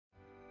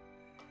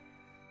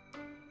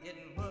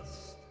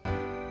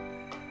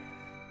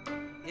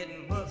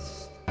It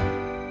must.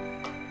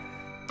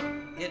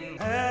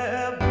 It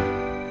have.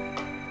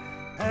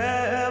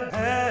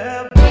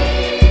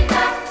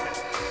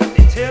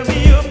 They tell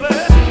me you're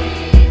bad.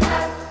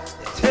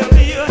 They tell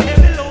me you're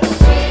heavy load.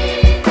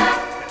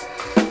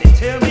 They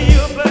tell me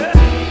you're bad.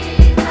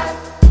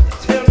 They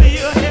tell me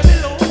you're heavy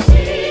load.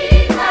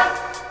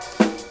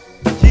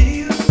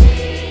 Jesus,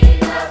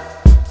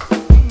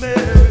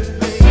 Mary,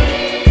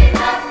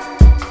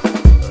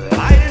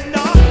 light and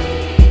dark,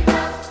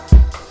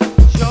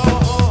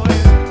 joy,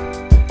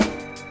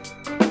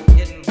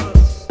 it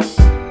must.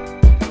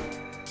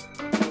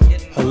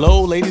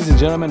 Hello, ladies and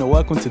gentlemen, and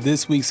welcome to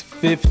this week's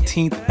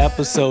 15th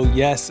episode.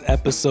 Yes,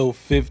 episode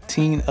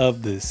 15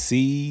 of the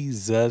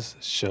Seezus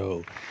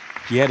Show.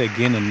 Yet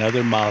again,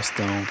 another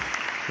milestone.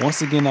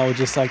 Once again, I would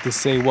just like to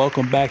say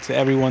welcome back to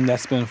everyone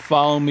that's been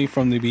following me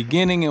from the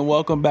beginning, and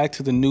welcome back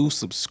to the new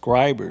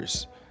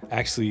subscribers.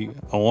 Actually,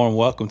 a warm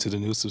welcome to the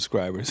new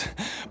subscribers.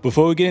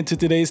 Before we get into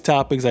today's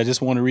topics, I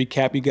just want to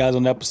recap you guys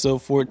on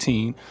episode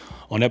 14.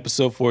 On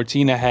episode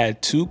 14, I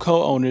had two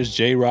co-owners,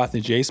 Jay Roth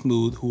and Jay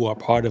Smooth, who are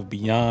part of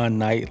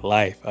Beyond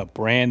Nightlife, a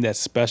brand that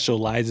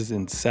specializes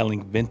in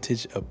selling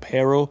vintage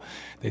apparel.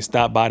 They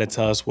stopped by to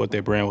tell us what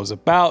their brand was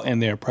about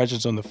and their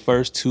impressions on the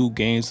first two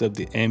games of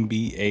the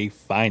NBA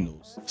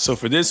Finals. So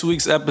for this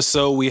week's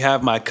episode, we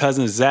have my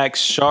cousin Zach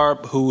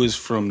Sharp, who is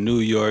from New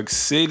York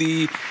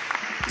City.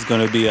 It's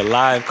going to be a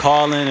live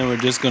call-in, and we're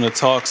just going to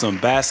talk some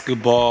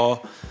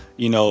basketball,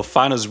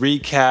 finals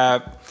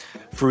recap,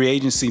 free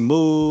agency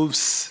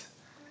moves,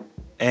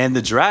 and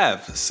the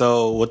draft.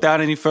 So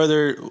without any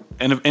further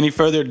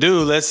ado,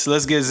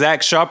 let's get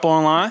Zach Sharp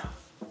online.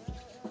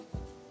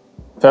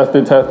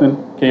 Testing.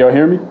 Can y'all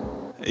hear me?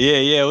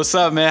 Yeah. What's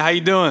up, man? How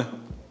you doing?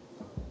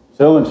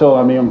 Chilling.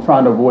 I mean, I'm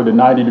trying to avoid the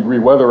 90-degree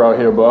weather out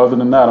here, but other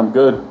than that, I'm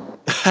good.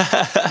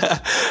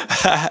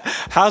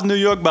 How's New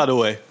York, by the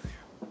way?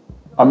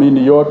 I mean,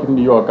 New York is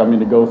New York. I mean,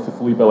 it goes to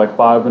sleep at like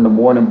 5 in the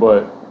morning,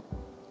 but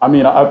I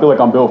mean, I feel like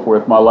I'm built for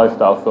it. It's my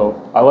lifestyle,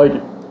 so I like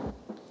it.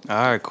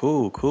 All right,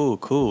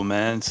 cool,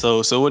 man.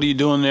 So what are you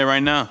doing there right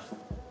now?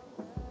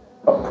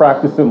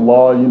 Practicing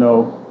law,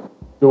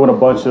 doing a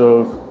bunch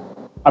of,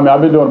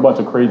 I've been doing a bunch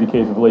of crazy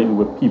cases lately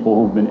with people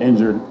who've been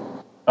injured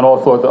and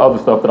all sorts of other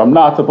stuff that I'm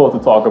not supposed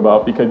to talk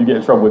about because you get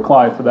in trouble with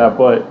clients for that.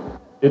 But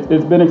it's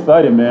been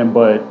exciting, man.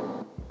 But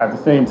at the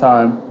same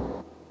time,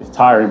 it's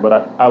tiring. But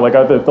I like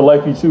it's the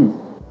life you choose,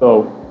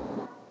 so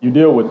you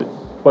deal with it.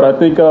 But I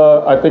think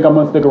I'm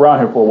gonna stick around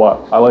here for a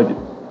while. I like it.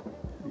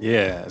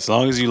 Yeah, as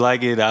long as you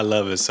like it, I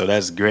love it. So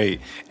that's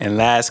great. And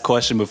last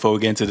question before we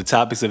get into the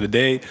topics of the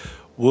day.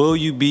 Will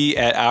you be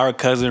at our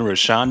cousin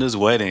Rashonda's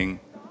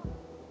wedding?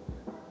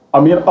 I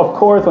mean, of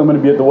course I'm going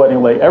to be at the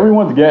wedding. Like,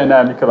 everyone's getting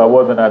at me because I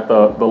wasn't at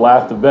the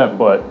last event,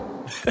 but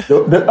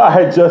I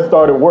had just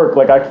started work.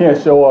 Like, I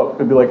can't show up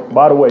and be like,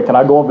 by the way, can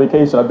I go on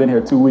vacation? I've been here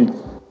 2 weeks.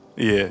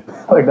 Yeah.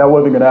 Like, that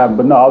wasn't going to happen.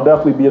 But no, I'll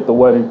definitely be at the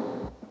wedding.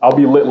 I'll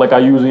be lit like I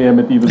usually am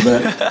at these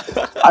events.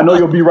 I know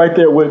you'll be right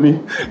there with me.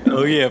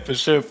 Oh, yeah, for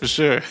sure.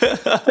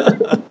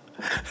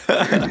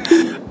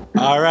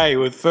 All right,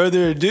 with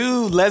further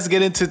ado, let's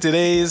get into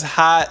today's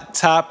hot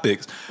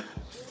topics.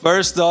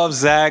 First off,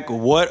 Zach,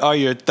 what are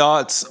your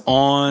thoughts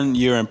on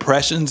your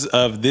impressions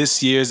of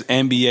this year's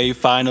NBA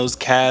Finals,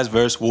 Cavs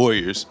versus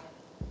Warriors?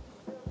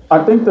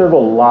 I think there's a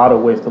lot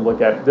of ways to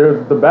look at it.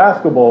 There's the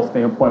basketball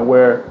standpoint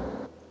where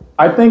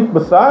I think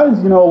besides,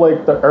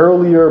 like the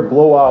earlier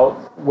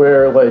blowouts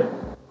where like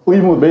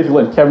Cleveland was basically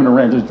letting Kevin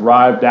Durant just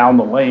drive down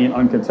the lane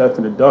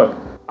uncontested and dunk,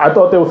 I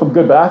thought there was some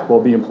good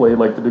basketball being played,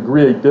 like the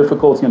degree of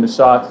difficulty in the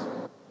shots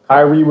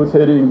Kyrie was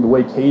hitting, the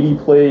way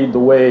KD played, the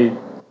way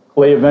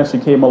Clay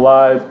eventually came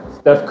alive.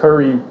 Steph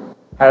Curry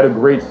had a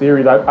great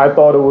series. I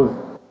thought it was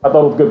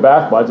good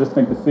basketball. I just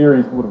think the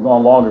series would have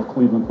gone longer if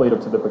Cleveland played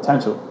up to their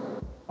potential.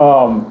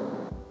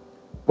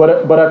 But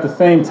at the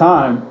same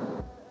time,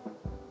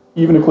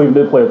 even if Cleveland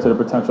did play up to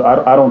their potential,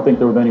 I don't think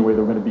there was any way they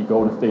were going to beat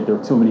Golden State. There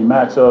were too many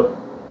matchup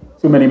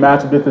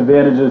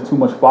disadvantages, too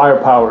much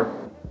firepower.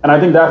 And I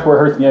think that's where it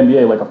hurts the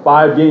NBA. Like a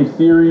 5-game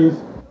series,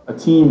 a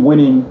team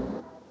winning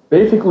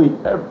basically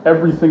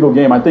every single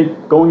game. I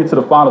think going into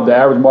the finals, the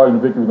average margin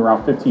of victory was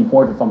around 15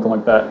 points or something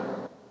like that.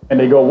 And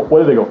they go, what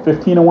did they go,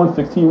 15-1,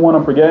 16-1,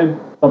 I'm forgetting?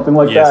 Something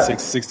like that. Yeah,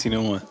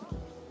 16-1.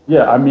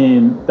 Yeah, I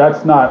mean,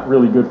 that's not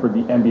really good for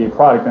the NBA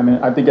product. I mean,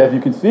 I think as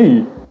you can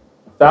see,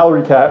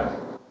 salary cap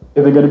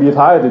isn't going to be as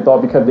high as they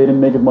thought because they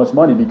didn't make as much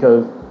money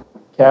because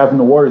Cavs and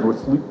the Warriors were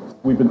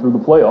sweeping through the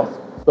playoffs.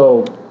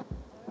 So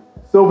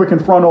Silver can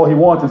front all he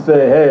wants and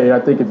say, hey, I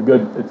think it's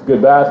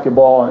good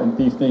basketball and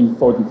these things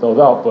sort themselves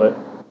out, but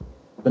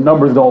the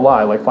numbers don't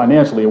lie. Like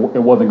financially,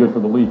 it wasn't good for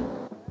the league.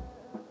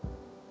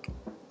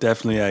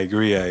 Definitely, I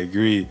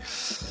agree.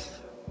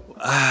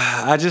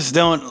 I just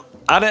don't.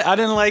 I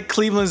didn't like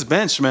Cleveland's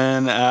bench,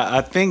 man.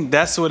 I think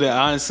that's what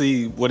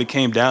it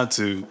came down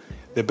to.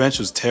 The bench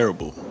was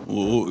terrible.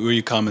 What were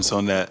your comments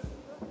on that?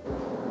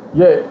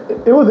 Yeah,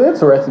 it was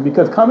interesting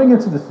because coming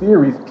into the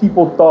series,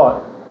 people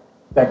thought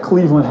that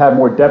Cleveland had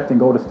more depth than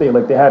Golden State.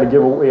 Like they had to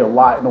give away a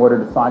lot in order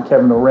to sign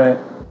Kevin Durant.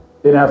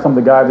 they didn't have some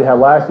of the guys they had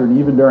last year. And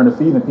even during the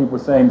season, people were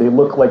saying they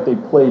looked like they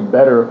played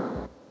better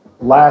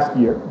last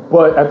year.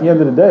 But at the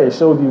end of the day, it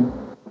shows you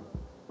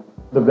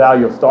the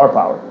value of star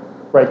power,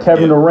 right?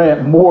 Kevin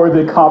Durant more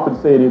than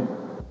compensated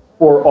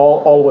for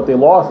all of what they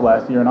lost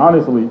last year. And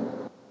honestly,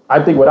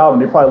 I think without him,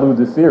 they probably lose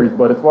this series.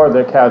 But as far as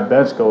their Cavs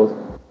bench goes,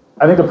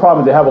 I think the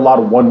problem is they have a lot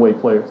of one-way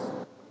players.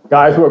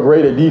 Guys who are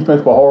great at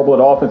defense but horrible at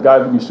offense,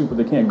 guys who can shoot but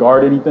they can't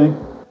guard anything.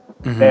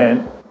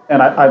 Mm-hmm.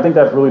 And I think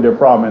that's really their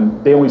problem,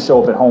 and they only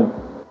show up at home.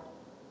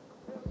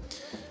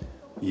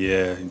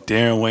 Yeah,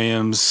 Darren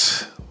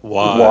Williams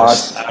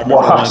washed. I remember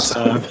one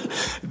time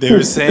they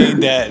were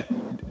saying that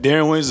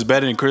Darren Williams is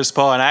better than Chris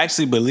Paul, and I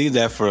actually believed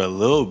that for a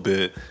little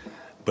bit,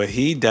 but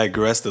he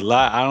digressed a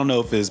lot. I don't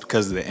know if it's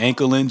because of the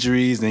ankle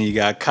injuries. Then you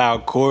got Kyle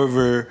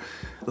Korver,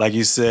 like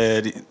you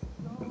said,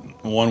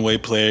 one-way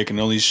player, can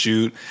only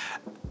shoot.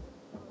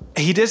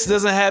 He just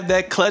doesn't have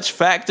that clutch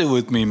factor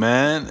with me,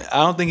 man.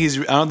 I don't think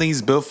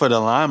he's built for the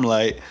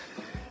limelight.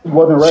 He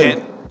wasn't ready.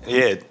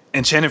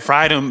 And Channing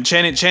Frye,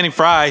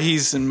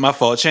 he's my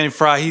fault. Channing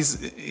Frye, he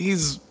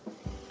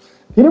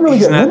didn't really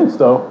get minutes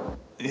though.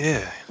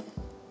 Yeah.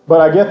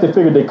 But I guess they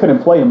figured they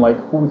couldn't play him. Like,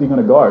 who was he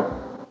going to guard?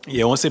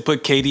 Yeah, once they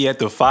put KD at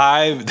the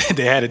 5,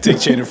 they had to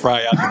take Channing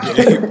Frye out the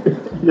game.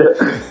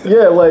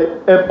 yeah, like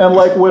and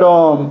like with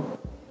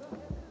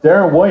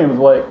Darren Williams,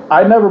 like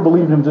I never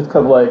believed him just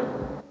because like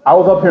I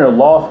was up here in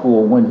law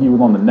school when he was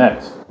on the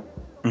Nets,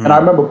 and I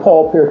remember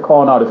Paul Pierce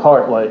calling out his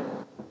heart, like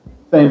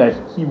saying that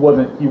he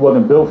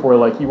wasn't built for it,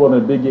 like he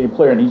wasn't a big game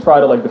player, and he tried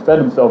to like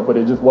defend himself, but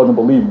it just wasn't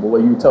believable.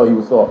 Like you could tell he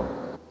was soft.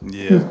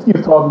 Yeah, he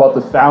was talking about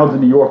the sounds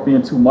in New York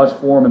being too much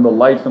for him and the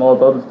lights and all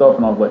this other stuff,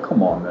 and I was like,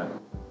 come on, man.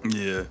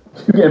 Yeah,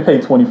 you're getting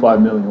paid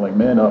 $25 million, like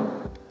man up.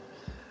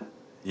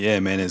 Yeah,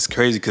 man, it's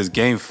crazy because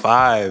Game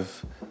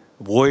 5,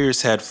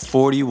 Warriors had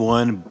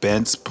 41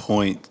 bench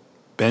points.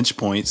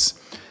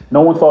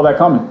 No one saw that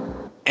coming.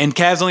 And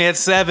Cavs only had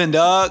 7,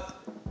 dog.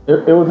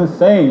 It was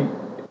insane.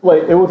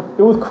 Like it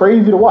was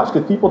crazy to watch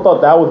because people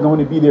thought that was going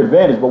to be their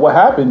advantage. But what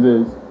happens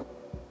is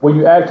when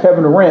you add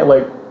Kevin Durant,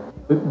 like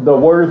the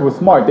Warriors were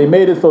smart. They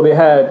made it so they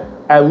had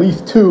at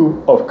least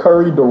 2 of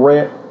Curry,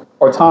 Durant,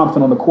 or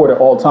Thompson on the court at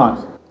all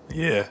times.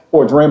 Yeah.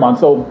 Or Draymond.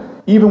 So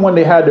even when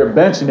they had their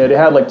bench in there, they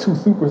had like 2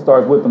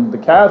 superstars with them. The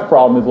Cavs'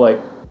 problem is like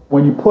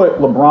when you put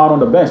LeBron on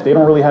the bench, they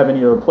don't really have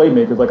any other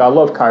playmakers. Like I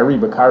love Kyrie,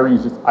 but Kyrie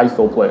is just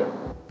ISO player.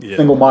 Yeah.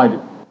 Single-minded.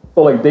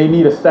 So like they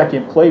need a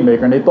second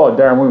playmaker, and they thought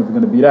Darren Williams was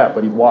going to be that,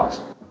 but he's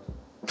washed.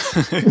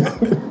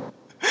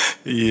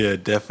 Yeah,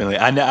 definitely.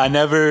 I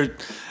never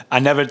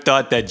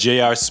thought that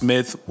J.R.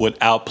 Smith would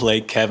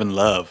outplay Kevin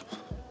Love.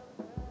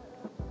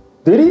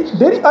 Did he?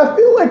 I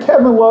feel like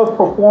Kevin Love's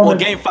performance. Well,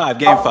 Game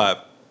 5.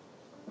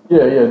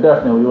 Yeah,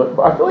 definitely.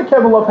 I feel like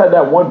Kevin Love had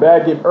that one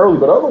bad game early,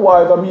 but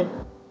otherwise, I mean,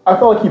 I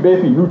felt like he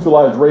basically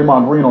neutralized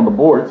Draymond Green on the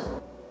boards.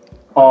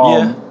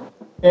 Yeah.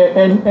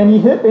 And he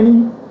hit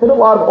a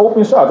lot of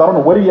open shots. I don't know,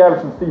 what did he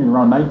average for the season?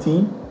 Around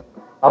 19?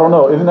 I don't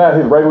know. Isn't that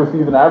his regular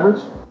season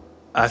average?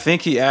 I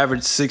think he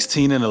averaged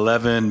 16 and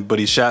 11, but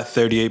he shot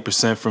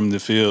 38% from the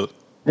field.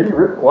 Did he?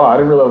 Wow, I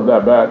didn't realize it was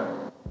that bad.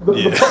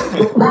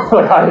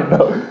 Like, I didn't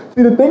know.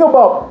 See, the thing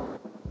about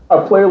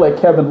a player like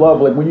Kevin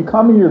Love, like when you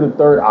come in, you're the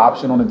third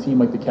option on a team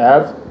like the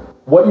Cavs,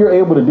 what you're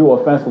able to do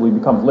offensively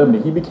becomes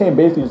limited. He became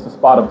basically just a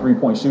spot-up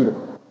three-point shooter.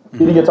 He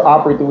didn't get to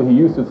operate the way he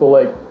used to. So,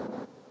 like,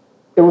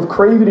 it was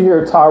crazy to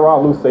hear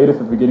Tyronn Lue say this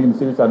at the beginning of the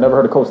series. I never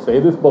heard a coach say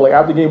this, but like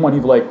after game 1,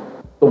 he's like,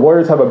 the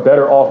Warriors have a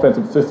better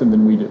offensive system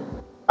than we do.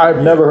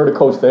 I've never heard a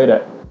coach say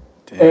that.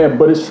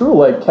 But it's true.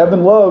 Like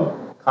Kevin Love,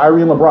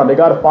 Kyrie, and LeBron, they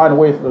got to find a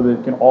way so they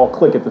can all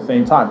click at the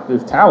same time.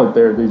 There's talent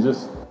there.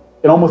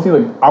 It almost seems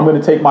like I'm going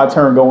to take my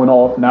turn going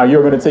off. Now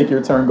you're going to take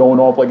your turn going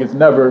off. Like it's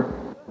never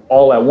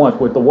all at once.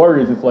 With the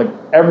Warriors, it's like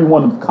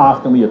everyone is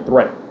constantly a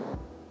threat.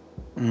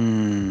 I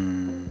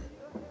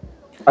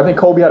think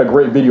Kobe had a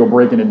great video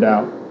breaking it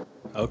down.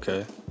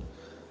 Okay.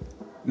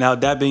 Now,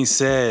 that being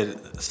said,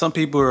 some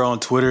people were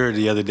on Twitter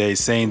the other day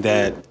saying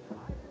that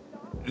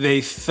they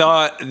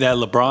thought that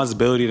LeBron's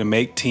ability to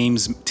make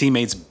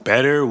teammates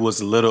better was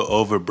a little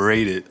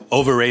overrated.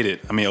 Overrated.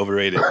 It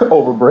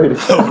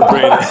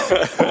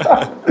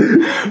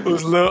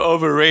was a little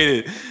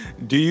overrated.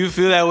 Do you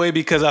feel that way?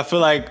 Because I feel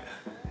like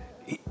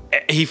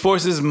he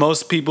forces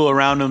most people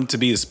around him to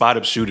be a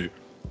spot-up shooter.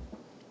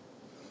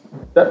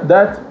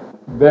 That's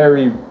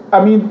very...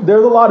 I mean,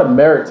 there's a lot of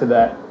merit to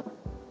that.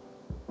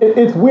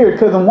 It's weird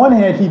because on one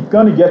hand, he's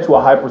going to get you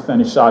a high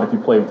percentage shot if you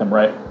play with him,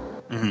 right?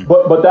 Mm-hmm.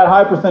 But that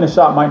high percentage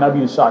shot might not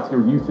be the shots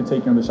you're used to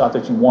taking or the shots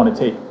that you want to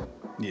take.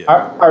 Yeah.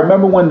 I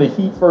remember when the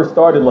Heat first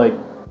started, like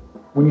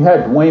when you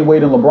had Dwayne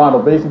Wade and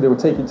LeBron, basically they were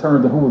taking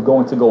turns on who was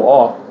going to go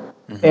off.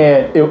 Mm-hmm.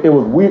 And it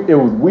was weird. It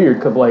was weird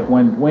because like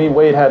when Dwayne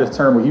Wade had his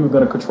turn where he was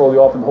going to control the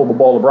offense, hold the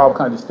ball, LeBron would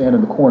kind of just stand in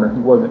the corner.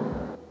 He wasn't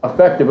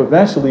effective.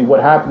 Eventually, what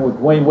happened was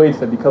Dwayne Wade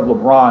said because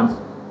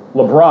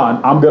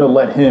LeBron, I'm going to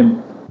let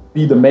him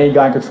be the main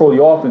guy and control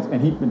the offense.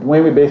 And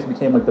Dwayne Wade basically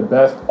became like the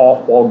best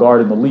off-ball guard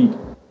in the league,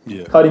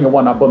 cutting and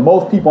whatnot. But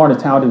most people aren't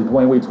as talented as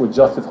Dwayne Wade to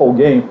adjust his whole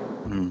game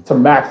to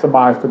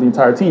maximize for the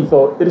entire team.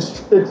 So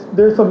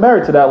there's some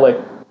merit to that. Like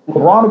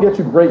LeBron will get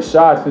you great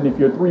shots, and if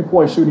you're a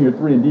three-point shooter, you're a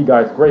 3-and-D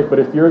guy, it's great. But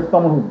if you're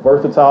someone who's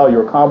versatile,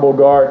 you're a combo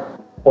guard,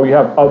 or you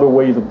have other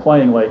ways of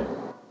playing, like,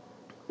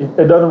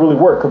 it doesn't really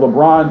work because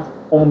LeBron's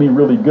only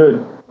really good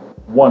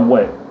one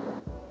way,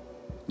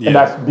 and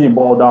that's being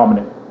ball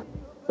dominant.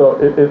 So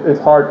it's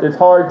hard. It's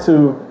hard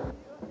to.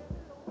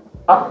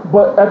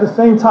 But at the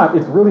same time,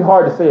 it's really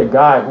hard to say a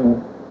guy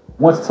who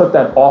once took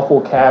that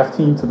awful Cavs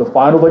team to the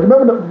finals. Like,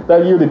 remember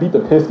that year they beat the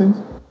Pistons?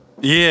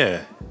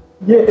 Yeah.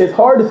 Yeah, it's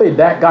hard to say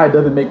that guy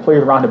doesn't make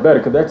players around it better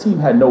because their team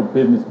had no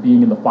business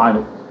being in the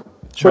finals.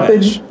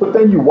 But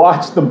then you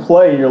watch them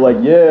play and you're like,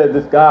 yeah,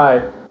 this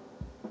guy.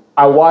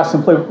 I watched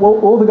him play.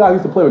 What was the guy who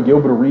used to play with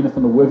Gilbert Arenas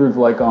from the Wizards?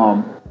 Like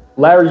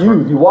Larry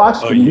Hughes. You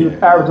watched him. He was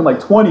averaging like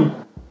 20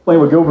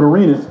 playing with Gilbert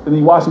Arenas, and then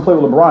you watched him play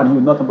with LeBron. He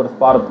was nothing but a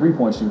spot-up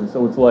three-point shooter.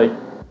 So it's like,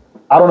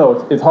 I don't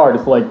know. It's hard.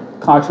 It's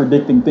like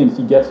contradicting things.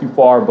 He gets you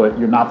far, but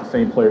you're not the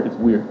same player. It's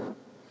weird.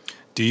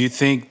 Do you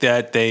think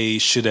that they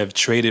should have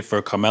traded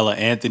for Carmelo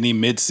Anthony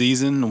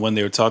mid-season when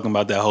they were talking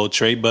about that whole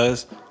trade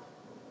buzz?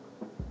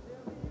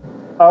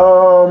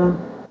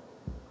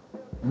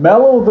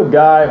 Melo's a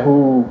guy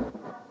who,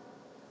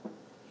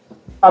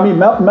 I mean,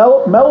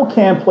 Melo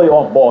can play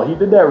off ball. He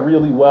did that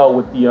really well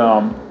with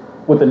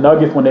the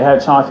Nuggets when they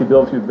had Chauncey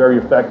Billups. He was very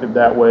effective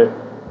that way.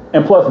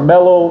 And plus,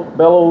 Melo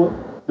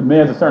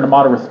demands a certain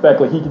amount of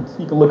respect. Like he can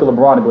look at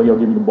LeBron and go, "Yo,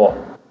 give me the ball."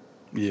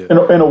 Yeah.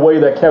 In a way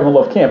that Kevin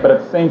Love can't. But at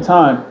the same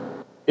time,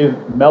 is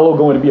Melo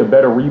going to be a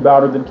better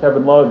rebounder than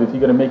Kevin Love? Is he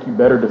going to make you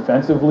better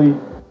defensively?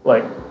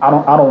 Like, I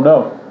don't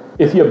know.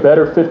 Is he a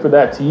better fit for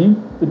that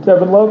team than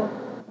Kevin Love?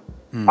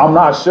 I'm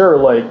not sure.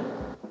 Like,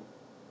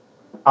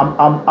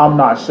 I'm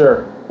not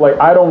sure. Like,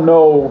 I don't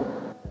know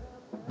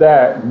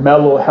that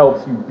Melo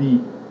helps you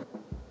beat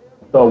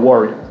the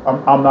Warriors.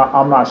 I'm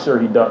not sure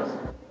he does.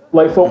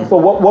 Like, so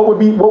what would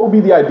be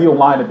the ideal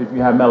lineup if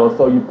you have Melo?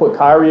 So you put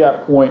Kyrie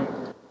at point.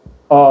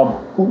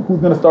 Who's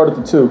going to start at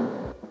the 2?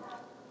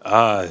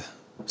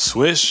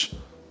 Swish.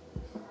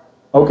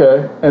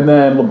 Okay, and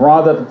then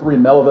LeBron's at the 3,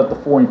 Melo's at the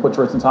 4, and you put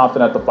Tristan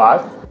Thompson at the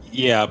 5.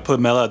 Yeah, I put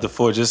Melo at the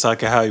 4 just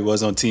like how he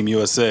was on Team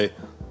USA.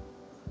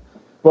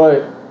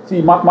 But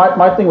see,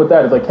 my thing with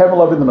that is like Kevin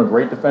Love isn't a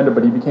great defender,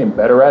 but he became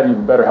better at it. He's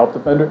a better help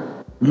defender.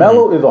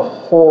 Melo is a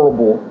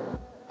horrible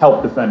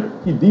help defender.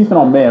 He's decent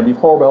on man, but he's a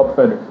horrible help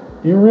defender.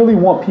 Do you really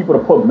want people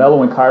to put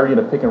Melo and Kyrie in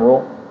a pick and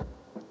roll?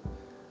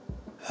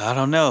 I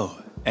don't know.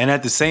 And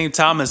at the same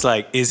time, it's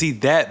like, is he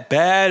that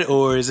bad,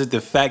 or is it the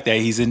fact that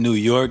he's in New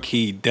York,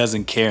 he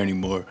doesn't care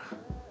anymore?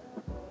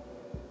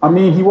 I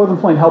mean, he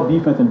wasn't playing help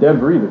defense in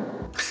Denver either.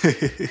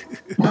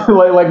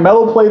 like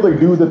Melo plays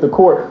like dudes at the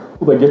court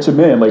who's like, get your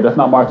man. Like, that's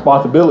not my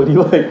responsibility.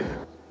 Like,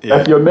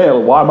 that's your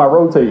man. Why am I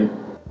rotating?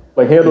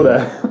 Like, handle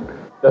that.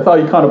 That's how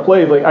he kind of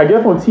plays. Like, I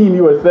guess on Team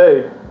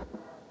USA,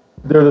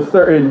 there's a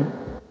certain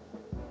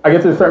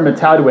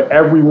mentality where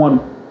everyone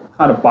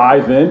kind of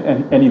buys in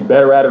and he's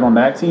better at it on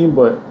that team.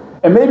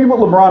 And maybe with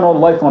LeBron all the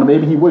lights on,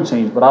 maybe he would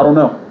change, but I don't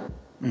know.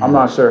 I'm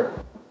not sure.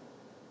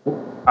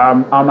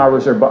 I'm not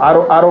really sure, but I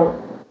don't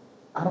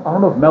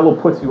know if Melo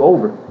puts you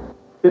over.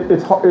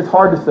 It's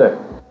hard to say.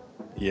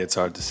 Yeah, it's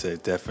hard to say,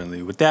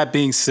 definitely. With that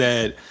being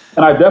said,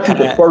 and I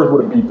definitely think the Spurs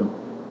would have beat them.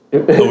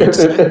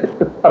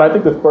 And I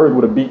think the Spurs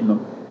would have beaten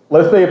them.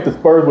 Let's say if the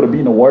Spurs would have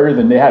beaten the Warriors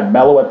and they had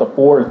Melo at the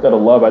 4 instead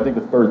of Love, I think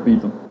the Spurs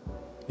beat them.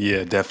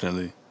 Yeah,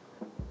 definitely.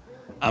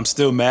 I'm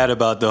still mad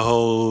about the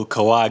whole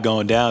Kawhi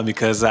going down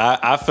because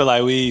I feel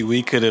like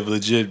we could have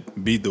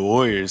legit beat the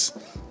Warriors.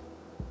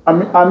 I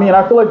mean,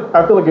 I feel like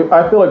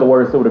the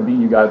Warriors still would have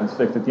beaten you guys in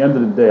 6. At the end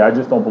of the day, I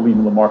just don't believe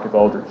in LaMarcus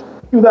Aldridge.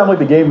 He was having like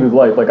the game of his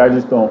life. Like, I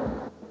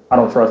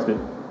don't trust it.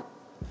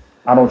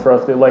 I don't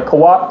trust it. Like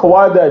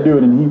Kawhi's that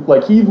dude, and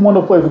he's one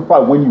of the players who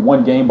probably win you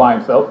one game by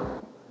himself.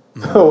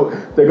 So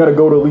they're gonna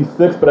go to at least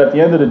 6. But at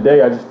the end of the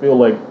day, I just feel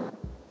like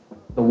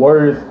the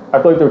Warriors.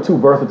 I feel like they were too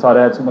versatile.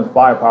 They had too much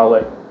firepower.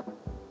 Like,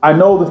 I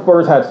know the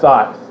Spurs had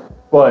size,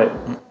 but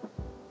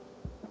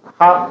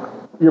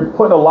you're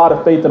putting a lot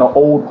of faith in an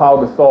old Pau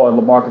Gasol and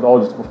LaMarcus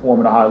Aldridge to perform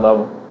at a high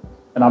level.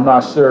 And I'm not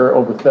sure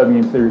over a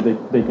 7-game series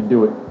they can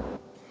do it.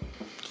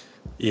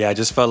 Yeah, I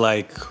just felt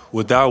like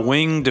with our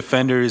wing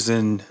defenders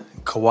and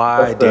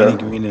Kawhi, Danny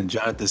Green, and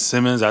Jonathan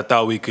Simmons, I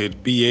thought we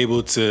could be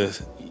able to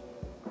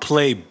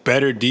play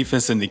better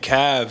defense than the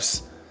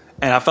Cavs.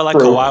 And I felt like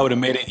Kawhi would have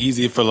made it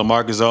easier for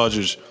LaMarcus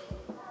Aldridge.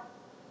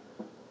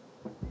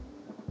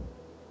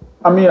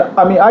 I mean,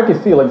 I can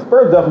see like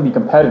Spurs definitely be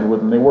competitive with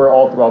them. They were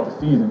all throughout the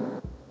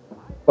season,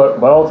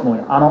 but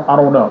ultimately, I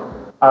don't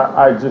know.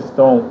 I just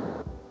don't.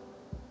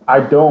 I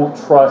don't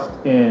trust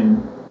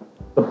in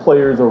the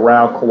players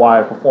around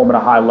Kawhi performing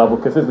at a high level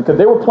because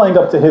they were playing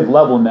up to his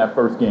level in that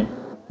first game.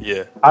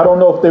 Yeah, I don't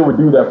know if they would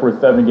do that for a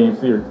 7-game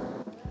series.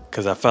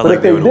 Because I felt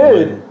like they would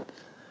have won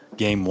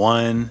game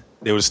 1.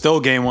 They would have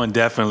stole game 1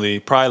 definitely.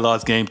 Probably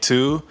lost game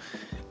 2,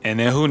 and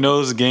then who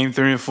knows game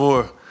 3 and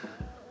 4.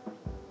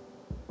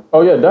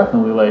 Oh, yeah,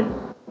 definitely. Like,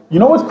 you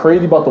know what's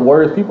crazy about the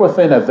Warriors? People are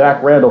saying that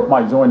Zach Randolph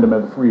might join them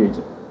as a free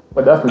agent.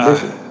 But that's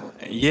ridiculous.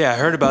 Yeah, I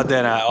heard about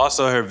that. I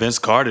also heard Vince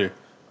Carter.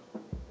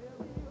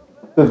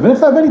 Does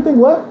Vince have anything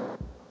left?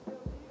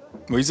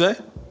 What you say?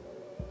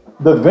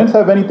 Does Vince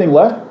have anything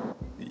left?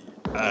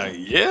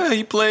 Yeah,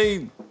 he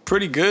played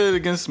pretty good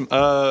against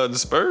the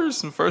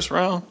Spurs in the first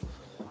round.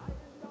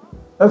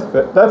 That's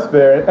fair. That's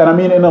fair. And I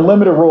mean, in a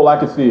limited role, I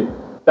could see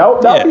it. That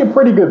would be a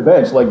pretty good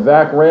bench, like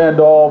Zach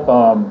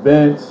Randolph,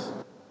 Vince,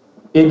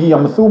 Iggy.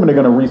 I'm assuming they're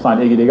going to re-sign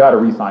Iggy. They got to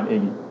re-sign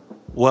Iggy.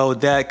 Well,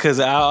 because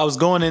I was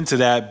going into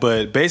that,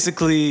 but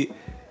basically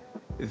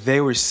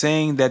they were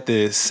saying that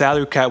the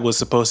salary cap was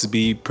supposed to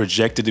be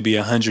projected to be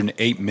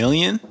 $108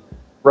 million,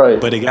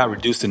 right? But it got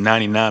reduced to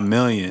 $99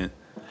 million.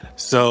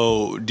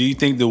 So, do you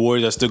think the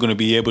Warriors are still going to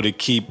be able to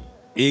keep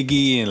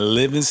Iggy and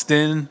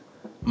Livingston?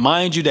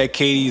 Mind you, that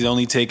KD's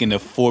only taking a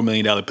 $4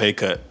 million pay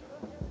cut.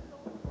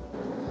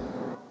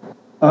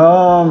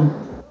 I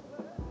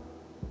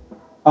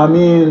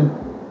mean,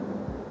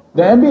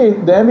 the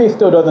NBA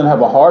still doesn't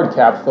have a hard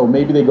cap, so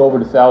maybe they go over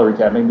the salary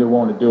cap. Maybe they're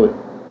willing to do it.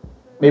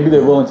 Maybe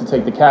they're willing to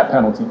take the cap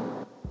penalty.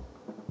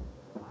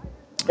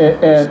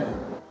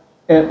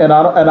 And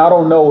I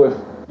don't know if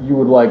you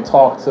would like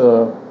talk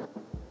to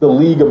the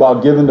league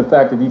about, given the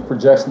fact that these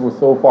projections were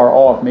so far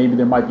off, maybe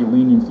there might be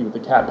leniency with the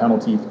cap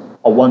penalties,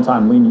 a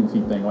one-time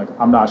leniency thing. Like,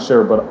 I'm not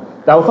sure,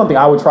 but that was something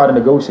I would try to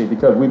negotiate,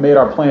 because we made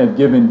our plans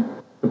given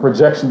the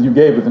projections you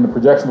gave us, and the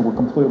projections were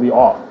completely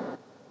off.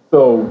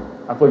 So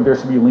I feel like there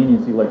should be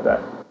leniency like that.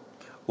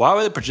 Why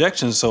were the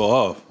projections so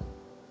off?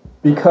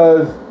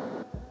 Because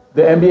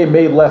the NBA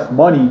made less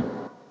money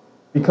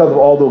because of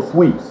all those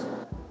sweeps.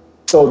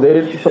 So they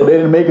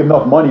didn't make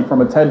enough money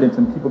from attendance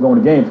and people going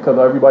to games, because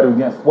everybody was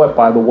getting swept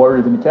by the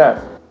Warriors and the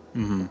Cavs.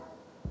 Mm-hmm.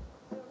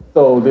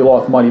 So they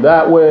lost money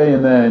that way,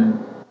 and then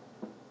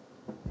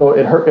so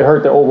it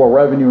hurt their overall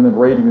revenue and then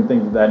rating and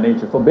things of that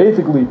nature. So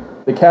basically,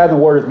 the Cavs and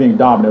Warriors being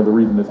dominant are the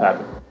reason this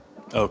happened.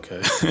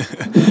 Okay.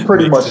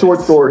 Pretty much short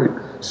version.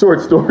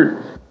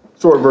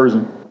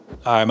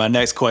 All right, my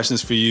next question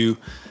is for you.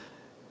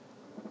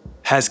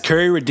 Has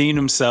Curry redeemed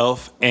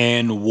himself,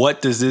 and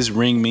what does this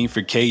ring mean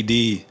for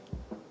KD?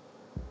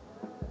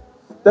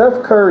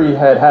 Steph Curry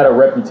had a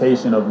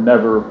reputation of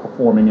never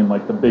performing in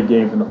like the big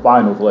games in the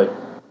finals. Like,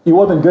 he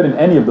wasn't good in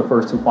any of the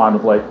first two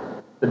finals. Like,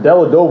 the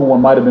Dellavedova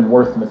one might have been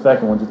worse than the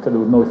second one, just because there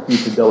was no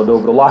excuse for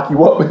Dellavedova to lock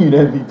you up when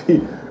you're the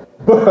MVP.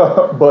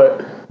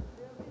 But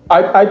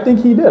I think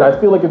he did. I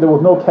feel like if there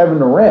was no Kevin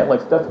Durant, like,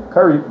 Steph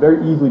Curry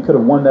very easily could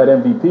have won that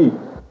MVP.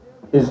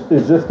 It's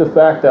just the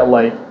fact that,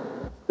 like,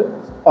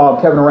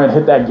 Kevin Durant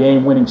hit that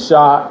game-winning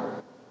shot,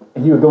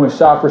 and he was going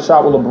shot for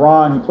shot with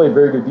LeBron. He played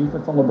very good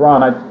defense on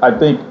LeBron. I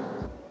think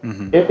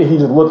he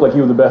just looked like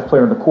he was the best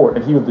player in the court,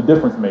 and he was the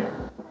difference maker.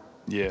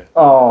 Yeah.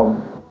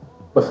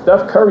 But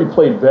Steph Curry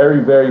played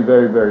very, very,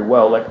 very, very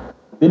well. Like,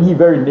 didn't he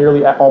very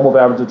nearly almost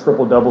average a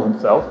triple-double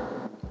himself?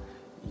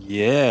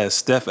 Yeah,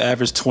 Steph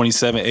averaged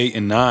 27, 8,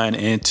 and 9,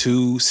 and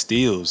 2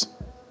 steals.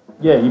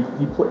 Yeah,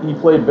 he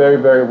played very,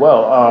 very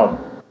well.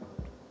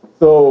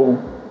 So,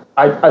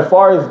 as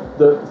far as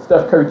the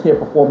Steph Curry can't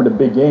perform in the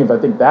big games, I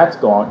think that's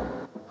gone.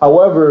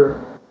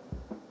 However,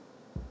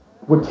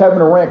 with Kevin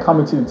Durant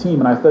coming to the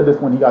team, and I said this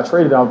when he got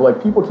traded, I was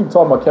like, people keep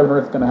talking about Kevin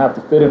Durant's going to have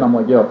to fit in. I'm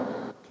like, yo,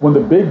 when the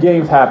big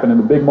games happen in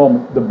the big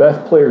moments, the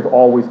best players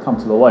always come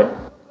to the light.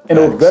 And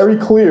it was very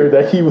clear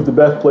that he was the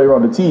best player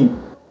on the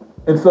team.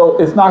 And so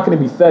it's not going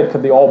to be said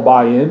because they all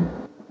buy in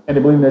and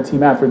they believe in their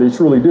team after, they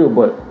truly do.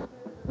 But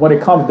when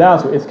it comes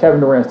down to it, it's Kevin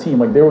Durant's team.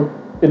 Like, they were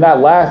in that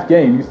last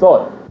game, you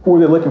saw it. Who are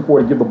they looking for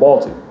to give the ball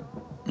to?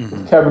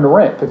 It's Kevin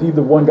Durant, because he's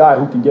the one guy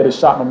who can get his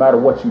shot no matter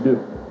what you do.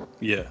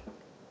 Yeah.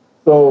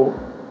 So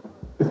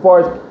as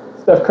far as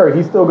Steph Curry,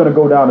 he's still going to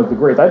go down as the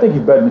greatest. I think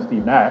he's better than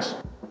Steve Nash.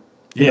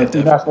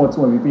 Steve Nash won 2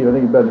 MVPs. I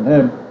think he's better than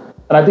him.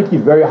 And I think he's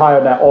very high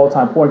on that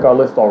all-time point guard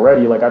list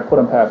already. Like, I'd put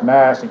him past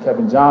Nash and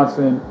Kevin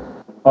Johnson.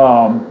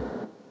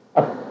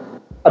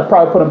 I'd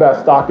probably put him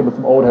past Stockton, but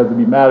some old heads would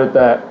be mad at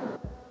that.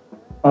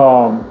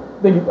 I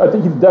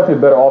think he's definitely a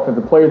better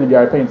offensive player than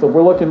Gary Payton. So if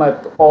we're looking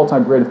at the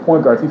all-time greatest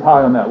point guards, he's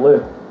high on that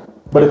list.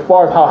 But as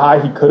far as how high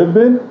he could have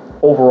been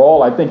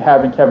overall, I think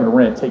having Kevin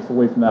Durant takes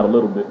away from that a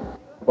little bit.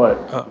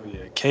 But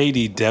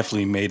KD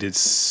definitely made it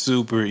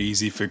super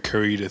easy for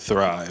Curry to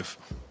thrive.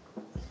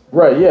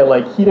 Right, yeah,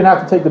 like, he didn't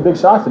have to take the big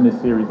shots in this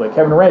series. Like,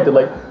 Kevin Durant did.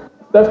 Like,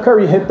 Steph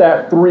Curry hit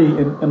that 3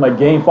 in like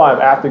Game 5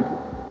 after,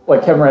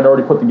 like, Kevin Durant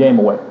already put the game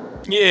away.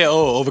 Yeah,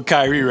 over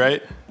Kyrie,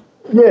 right?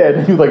 Yeah,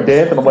 and he was like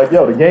dancing. I'm like,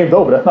 yo, the game's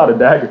over. That's not a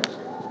dagger.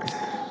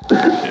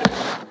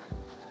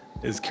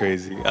 It's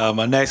crazy.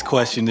 My next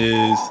question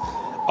is,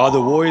 are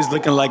the Warriors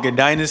looking like a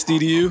dynasty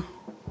to you?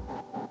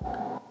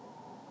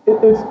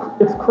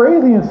 It's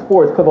crazy in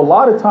sports, because a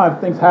lot of times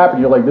things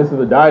happen. You're like, this is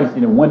a dynasty,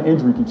 and one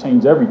injury can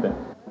change everything.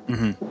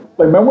 Like,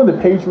 remember when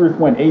the Patriots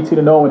went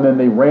 18-0 and then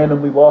they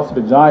randomly lost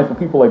to the Giants, and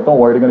people were like, don't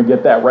worry, they're going to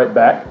get that right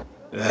back.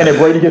 And then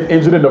Brady gets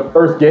injured in the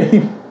first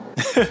game.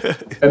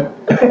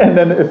 and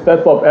then it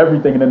sets up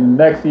everything. And then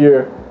the next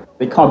year,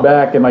 they come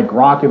back, and like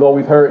Gronk is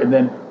always hurt, and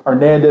then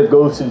Hernandez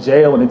goes to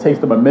jail, and it takes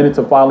them a minute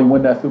to finally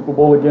win that Super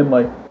Bowl again.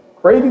 Like,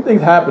 crazy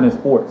things happen in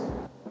sports.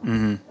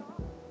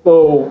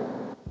 So,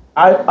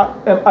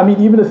 I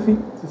mean, even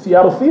the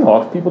Seattle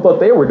Seahawks, people thought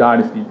they were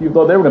dynasty. People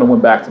thought they were going to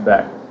win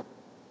back-to-back.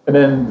 And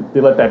then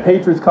they let that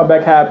Patriots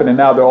comeback happen, and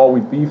now they're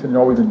always beefing,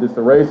 they're always in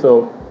disarray.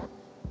 So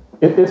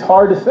it's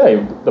hard to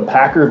say. The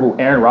Packers with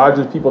Aaron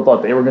Rodgers, people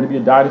thought they were going to be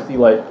a dynasty.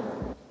 Like,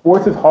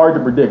 sports is hard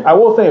to predict. I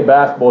will say in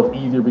basketball it's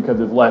easier because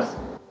there's less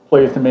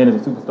players to manage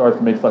and superstars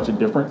to make such a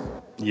difference.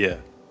 Yeah.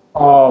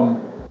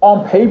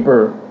 On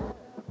paper,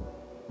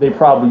 they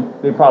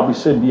probably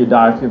should be a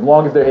dynasty as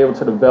long as they're able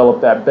to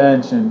develop that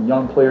bench and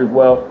young players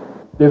well.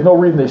 There's no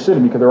reason they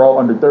shouldn't because they're all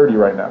under 30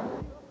 right now.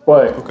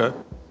 But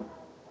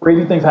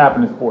crazy things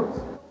happen in sports.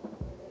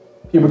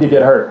 People can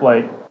get hurt.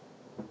 Like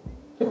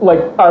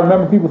I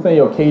remember people saying,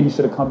 "Yo, KD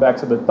should have come back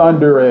to the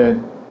Thunder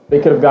and they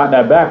could have gotten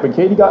that back." But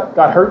KD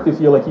got hurt this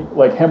year.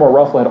 Like him or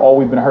Russell had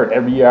always been hurt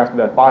every year after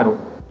that final.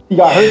 He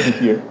got hurt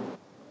this year,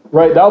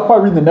 right? That was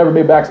probably the reason they never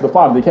made it back to the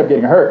final. They kept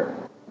getting hurt.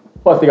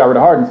 Plus, they got rid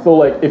of Harden. So,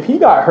 like, if he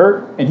got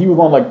hurt and he was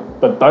on,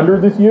 like, the Thunder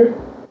this year,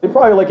 they're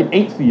probably, like, an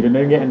 8 seed and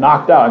they're getting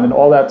knocked out. And then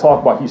all that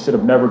talk about he should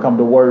have never come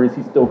to Warriors,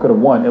 he still could have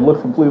won. It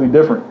looks completely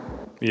different.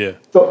 Yeah.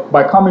 So,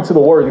 by coming to the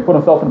Warriors, he put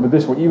himself in a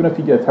position where even if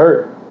he gets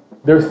hurt,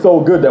 they're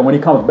so good that when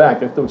he comes back,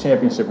 they're still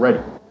championship ready.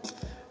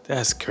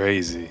 That's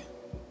crazy.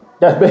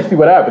 That's basically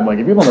what happened. Like,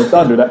 if he was on the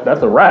Thunder,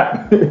 that's a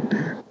wrap.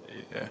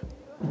 Yeah.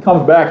 He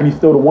comes back and he's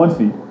still the 1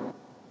 seed.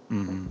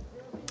 Mm-hmm.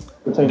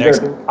 Which ain't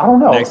I don't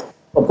know.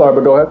 I'm sorry,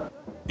 but go ahead.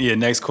 Yeah,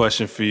 next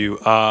question for you.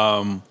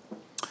 What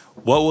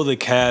will the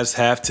Cavs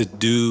have to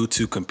do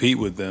to compete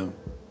with them?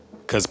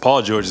 Because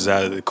Paul George is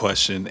out of the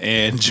question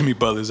and Jimmy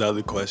Butler's out of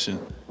the question.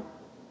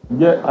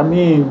 Yeah, I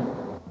mean,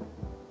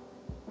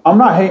 I'm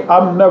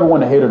never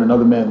one to hate on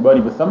another man's buddy,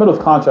 but some of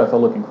those contracts are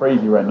looking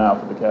crazy right now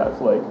for the Cavs.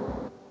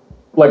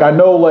 Like I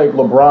know, like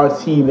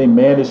LeBron's team, they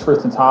managed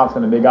Tristan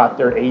Thompson and they got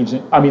their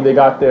agent. I mean, they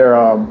got their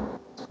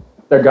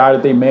guy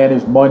that they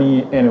manage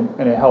money and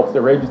it helps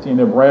their agency and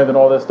their brand and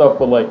all that stuff.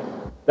 But like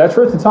that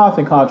Tristan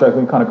Thompson contract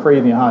was kind of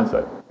crazy in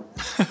hindsight.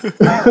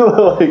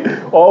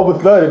 Like all of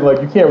a sudden,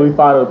 like you can't really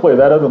find another player.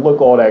 That doesn't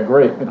look all that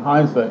great in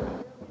hindsight.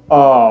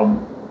 I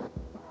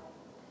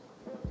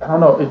don't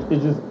know.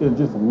 It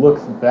just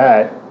looks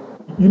bad.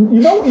 You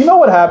know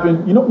what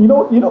happened. You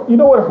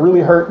know what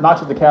really hurt not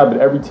just the Cavs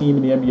but every team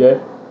in the NBA.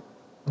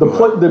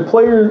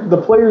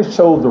 The players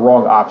chose the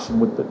wrong option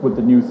with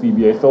the new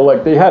CBA. So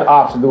like they had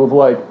options. It was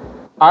like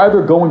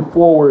either going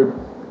forward,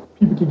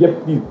 people could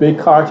get these big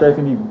contracts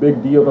and these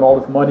big deals and all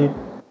this money,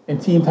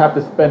 and teams have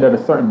to spend at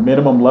a certain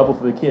minimum level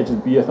so they can't just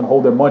BS and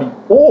hold their money.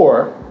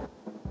 Or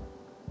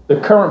the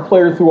current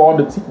players who are on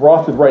the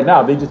rosters right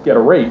now, they just get a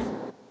raise.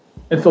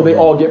 And so they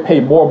all get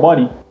paid more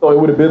money. So it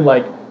would have been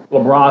like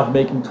LeBron's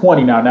making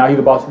 20 now. Now he's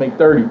about to make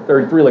 30,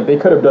 33. Like they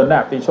could have done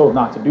that. They chose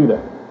not to do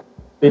that.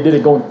 They did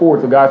it going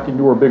forward so guys can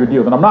do a bigger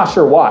deal. And I'm not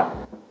sure why.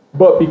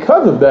 But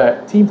because of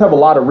that, teams have a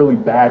lot of really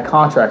bad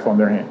contracts on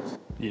their hands.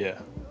 Yeah.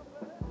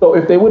 So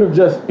if they would have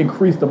just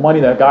increased the money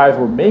that guys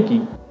were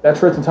making, that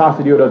Tristan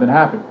Thompson deal doesn't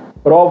happen.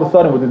 But all of a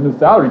sudden with his new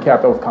salary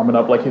cap that was coming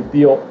up, like his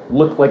deal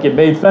looked like it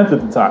made sense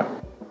at the time.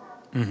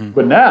 Mm-hmm.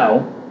 But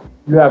now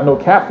you have no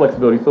cap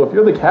flexibility. So if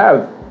you're the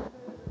Cavs,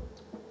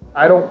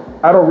 I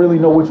don't really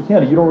know what you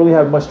can do. You don't really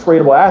have much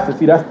tradable assets.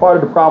 See, that's part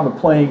of the problem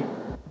with playing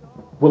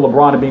with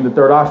LeBron and being the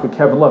third option with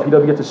Kevin Love. He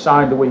doesn't get to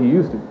shine the way he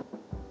used to.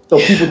 So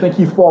people think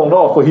he's fallen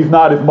off, so he's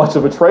not as much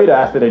of a trade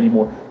asset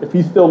anymore. If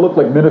he still looked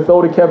like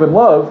Minnesota Kevin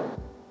Love,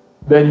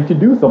 then you can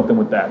do something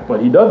with that.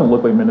 But he doesn't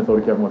look like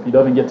Minnesota Kevin Love. He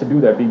doesn't get to do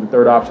that being the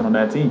third option on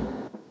that team.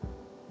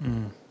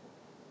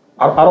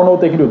 I don't know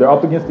what they can do. They're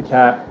up against the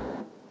cap.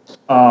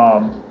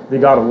 They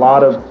got a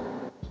lot of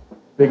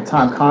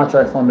big-time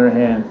contracts on their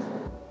hands.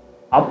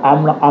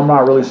 I'm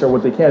not really sure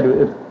what they can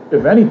do.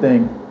 If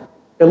anything,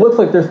 it looks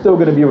like they're still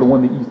going to be able to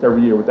win the East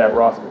every year with that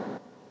roster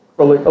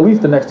for like at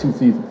least the next 2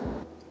 seasons.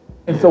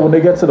 And so when they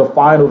get to the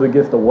finals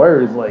against the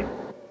Warriors, like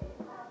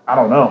I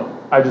don't know.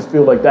 I just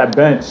feel like that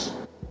bench.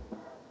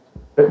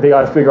 They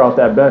got to figure out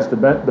that bench. The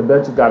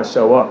bench has got to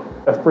show up.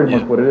 That's pretty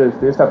much what it is.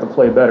 They just have to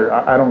play better.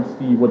 I don't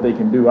see what they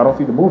can do. I don't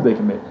see the move they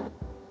can make.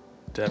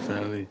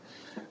 Definitely.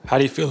 How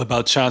do you feel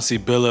about Chauncey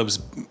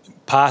Billups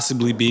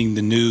possibly being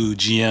the new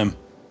GM?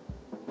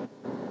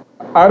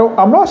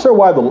 I'm not sure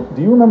why do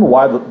you remember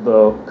why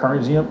the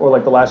current GM or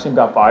like the last GM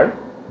got fired?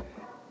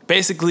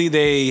 Basically,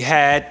 the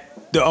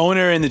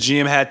owner and the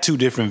GM had 2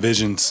 different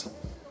visions.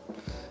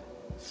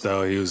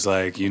 So he was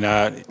like,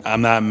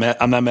 I'm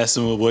not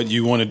messing with what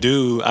you want to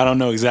do. I don't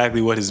know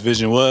exactly what his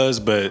vision was,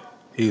 but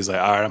he was like,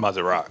 all right, I'm about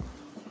to rock.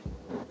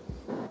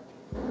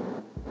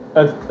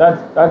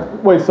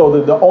 Wait,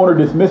 so the owner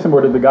dismissed him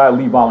or did the guy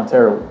leave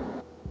voluntarily?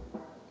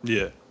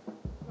 Yeah.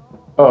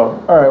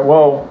 Oh, all right.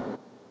 Well,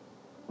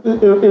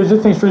 it was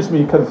just strange to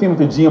me because it seemed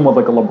like the GM was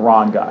like a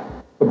LeBron guy.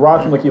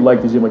 LeBron seemed like he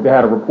liked the GM, like they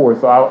had a rapport.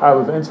 So I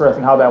was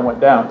interested how that went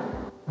down.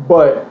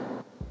 But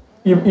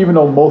even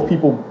though most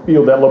people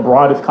feel that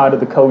LeBron is kind of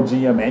the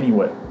co-GM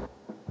anyway.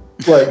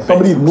 Like some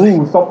of these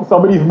moves are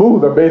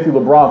basically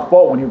LeBron's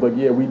fault when he was like,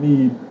 yeah, we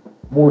need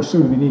more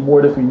shooters, we need more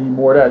of this, we need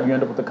more of that. You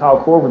end up with the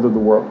Kyle Korvers of the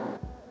world.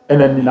 And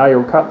then now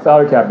your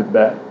salary cap is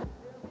bad.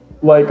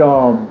 Like,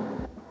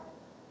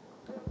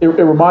 it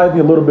reminds me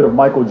a little bit of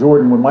Michael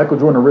Jordan when Michael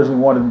Jordan originally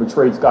wanted him to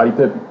trade Scottie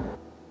Pippen.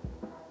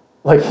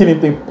 Like, he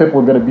didn't think Pippen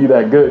was going to be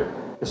that good.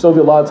 It shows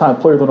you a lot of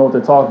times players don't know what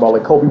they're talking about.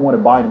 Like, Kobe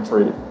wanted Bynum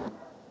traded.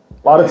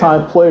 A lot of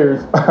times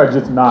players are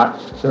just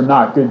they're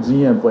not good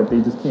GMs. Like,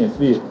 they just can't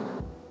see it.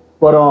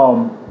 But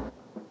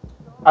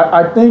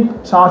I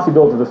think Chauncey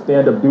Billups is a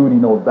stand-up dude. He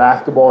knows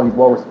basketball. He's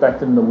well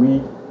respected in the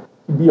league.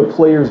 He'd be a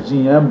player's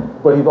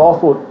GM, but he's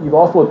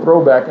also a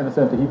throwback in the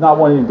sense that he's not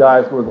one of these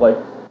guys who is like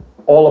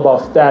all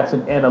about stats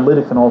and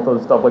analytics and all that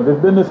other stuff. Like,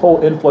 there's been this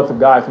whole influx of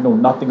guys who know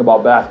nothing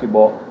about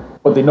basketball,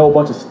 but they know a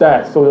bunch of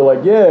stats. So they're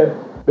like, yeah,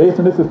 based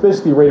on this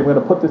efficiency rate, we're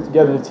going to put this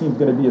together and the team's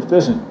going to be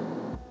efficient.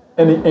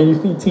 And you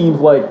see teams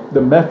like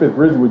the Memphis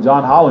Grizzlies with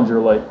John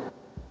Hollinger, like,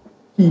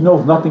 he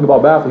knows nothing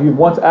about basketball. He was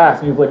once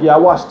asked, and he was like, yeah, I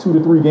watch 2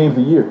 to 3 games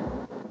a year.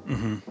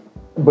 Mm-hmm.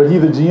 But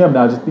he's a GM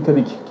now just because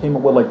he came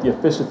up with, like, the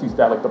efficiency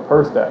stat, like the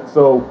per stat.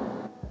 So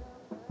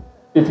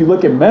if you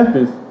look at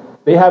Memphis,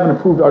 they haven't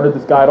improved under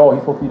this guy at all.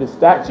 He's supposed to be the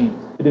stat genius.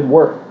 It didn't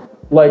work.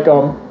 Like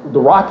the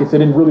Rockets, it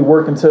didn't really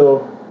work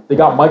until they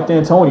got Mike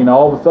D'Antoni. Now,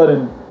 all of a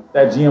sudden,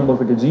 that GM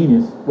looks like a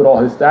genius with all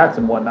his stats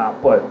and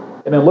whatnot. But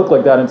it didn't look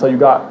like that until you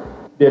got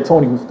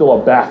D'Antoni, who's still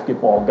a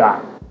basketball guy.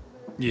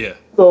 Yeah.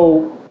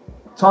 So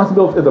Chauncey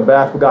Billups is a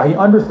basketball guy. He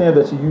understands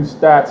that you use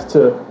stats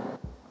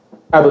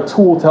as a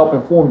tool to help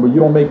inform you, but you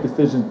don't make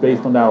decisions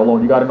based on that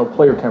alone. You got to know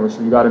player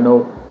chemistry. You got to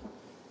know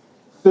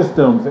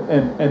systems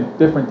and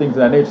different things of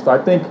that nature. So I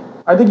think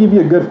he'd be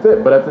a good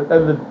fit, but at the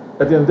end of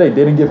the day, they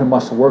didn't give him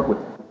much to work with.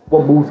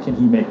 What moves can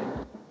he make?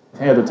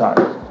 His hands are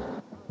tired.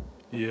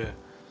 Yeah.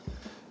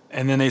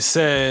 And then they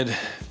said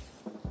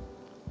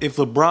if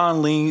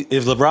LeBron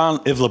leaves,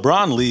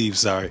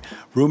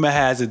 rumor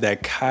has it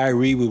that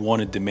Kyrie would want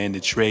to demand a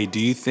trade. Do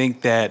you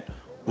think that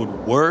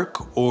would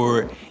work?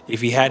 Or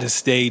if he had to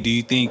stay, do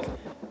you think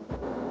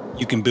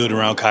you can build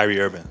around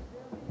Kyrie Irving?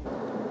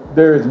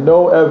 There is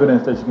no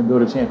evidence that you can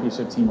build a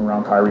championship team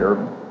around Kyrie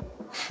Irving.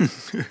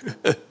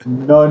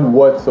 None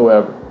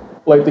whatsoever.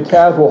 Like, the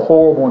Cavs were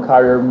horrible when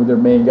Kyrie Irving was their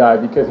main guy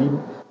because he,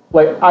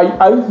 like,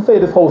 I used to say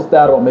this whole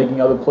stat about making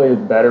other players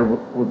better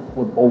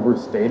was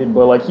overstated,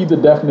 but, like, he's the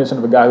definition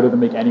of a guy who doesn't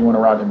make anyone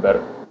around him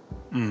better.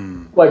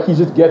 Like, he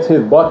just gets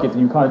his buckets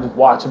and you kind of just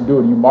watch him do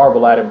it and you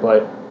marvel at it,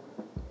 but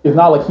it's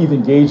not like he's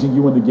engaging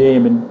you in the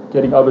game and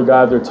getting other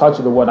guys their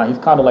touches or whatnot. He's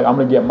kind of like, I'm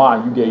going to get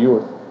mine, you get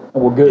yours,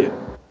 and we're good.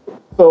 Yeah.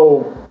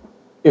 So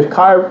if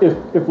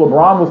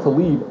LeBron was to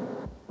leave,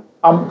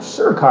 I'm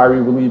sure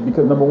Kyrie would leave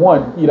because, number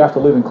one, he'd have to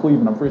live in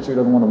Cleveland. I'm pretty sure he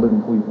doesn't want to live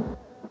in Cleveland.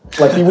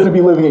 Like, he wouldn't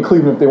be living in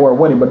Cleveland if they weren't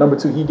winning. But number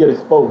two, he'd get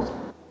exposed.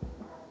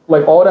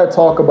 Like, all that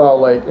talk about,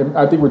 like, and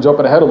I think we're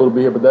jumping ahead a little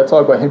bit here, but that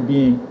talk about him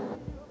being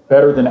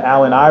better than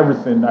Allen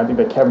Iverson, I think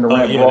that Kevin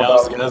Durant brought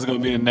up. That's going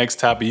to be the next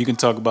topic. You can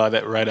talk about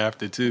that right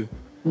after, too.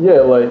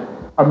 Yeah, like,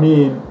 I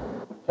mean,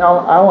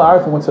 Allen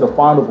Iverson went to the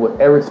finals with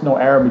Eric Snow,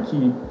 Aaron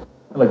McKee,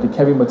 and, like, the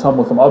Kevin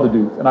Mutombo, some other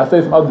dudes. And I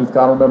say some other dudes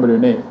because I don't remember their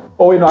names.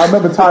 Oh, wait, no, I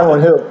remember Tyronn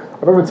Hill.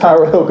 I remember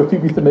Tyronn Hill because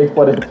people used to make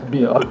fun of him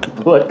being ugly.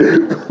 But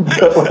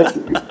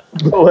that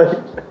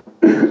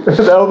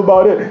was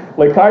about it.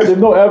 Like, Kyrie, there's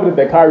no evidence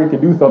that Kyrie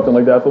could do something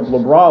like that. So if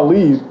LeBron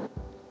leaves,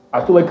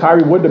 I feel like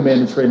Kyrie would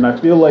demand a trade. And I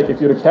feel like if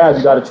you're the Cavs,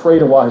 you got to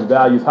trade him while his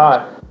value's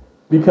high.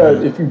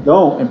 Because if you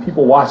don't, and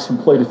people watch him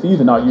play the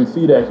season out, you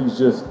see that he's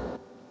just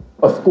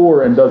a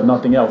scorer and does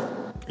nothing else.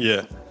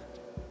 Yeah.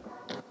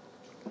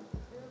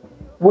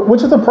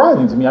 Which is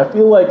surprising to me. I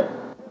feel like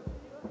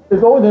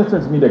it's always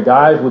interesting to me that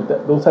guys with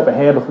those type of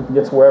handles who can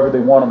get to wherever they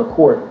want on the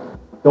court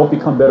don't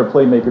become better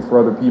playmakers for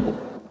other people.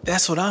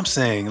 That's what I'm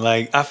saying.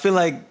 Like, I feel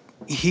like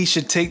he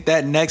should take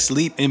that next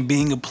leap in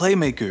being a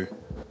playmaker.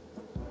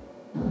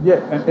 Yeah,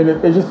 and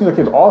it just seems like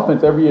his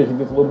offense every year he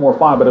gets a little more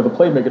fine, but as a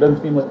playmaker, it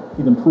doesn't seem like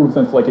he's improved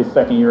since like his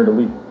second year in the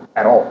league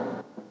at all.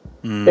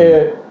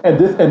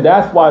 And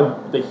that's why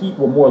the Heat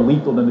were more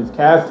lethal than this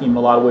Cavs team in a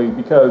lot of ways,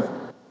 because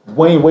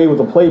Dwayne Wade was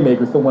a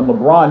playmaker. So when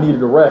LeBron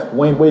needed a rest,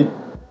 Dwayne Wade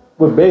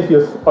was basically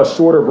a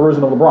shorter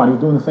version of LeBron. He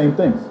was doing the same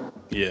things.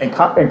 Yeah.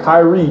 And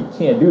Kyrie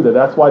can't do that.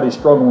 That's why they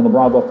struggle when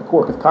LeBron's off the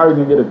court, because Kyrie's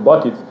going to get his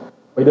buckets,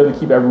 but he doesn't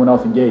keep everyone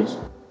else engaged.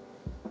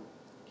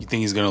 You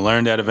think he's going to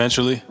learn that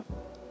eventually?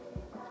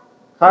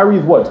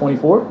 Kyrie's what,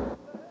 24?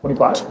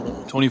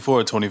 25? 24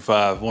 or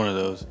 25, one of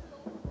those.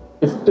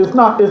 It's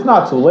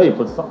not too late,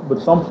 but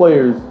some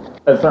players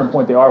at a certain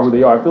point they are who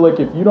they are. I feel like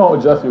if you don't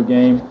adjust your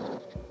game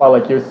by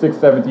like your 6th,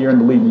 7th year in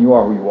the league, then you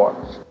are who you are.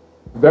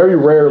 Very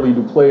rarely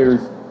do players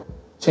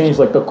change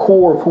like the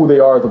core of who they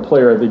are as a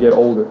player as they get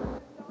older.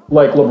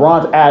 Like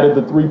LeBron's added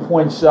the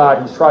 3-point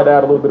shot, he's tried to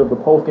add a little bit of the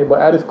post game,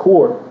 but at his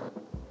core,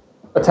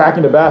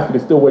 attacking the basket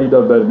is still what he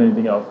does better than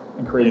anything else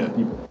and creating for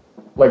people.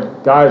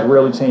 Like, guys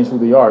rarely change who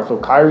they are. So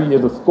Kyrie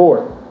is a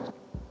scorer.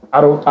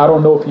 I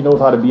don't know if he knows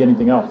how to be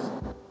anything else.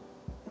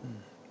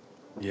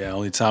 Yeah,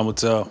 only time will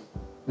tell.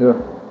 Yeah.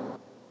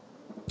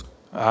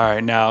 All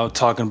right, now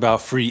talking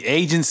about free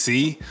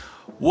agency,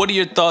 what are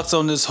your thoughts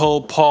on this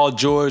whole Paul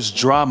George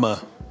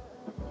drama?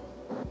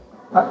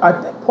 I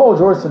think Paul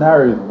George's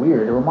scenario is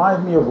weird. It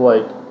reminds me of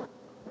like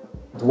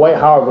Dwight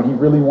Howard when he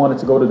really wanted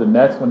to go to the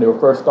Nets when they were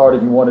first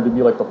started. He wanted to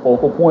be like the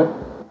focal point,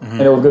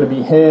 and it was going to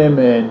be him,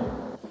 and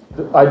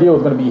the idea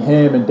was going to be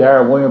him and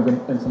Darren Williams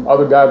and some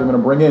other guys were going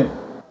to bring in.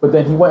 But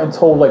then he went and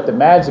told like the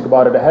Magic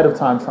about it ahead of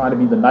time, trying to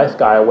be the nice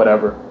guy or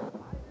whatever.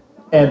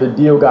 And the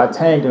deal got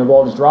tanked and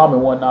all this drama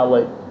and whatnot.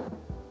 Like,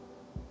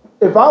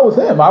 if I was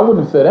him, I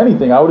wouldn't have said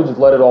anything. I would have just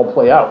let it all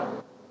play out.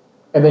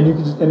 And then you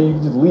could just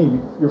leave.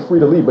 You're free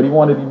to leave. But he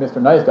wanted to be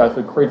Mr. Nice Guy, so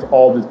it creates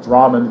all this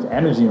drama and this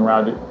energy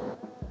around it.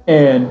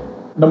 And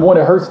number one,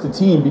 it hurts the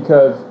team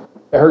because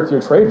it hurts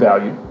your trade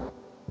value.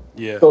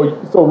 Yeah.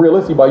 So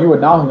realistically, by you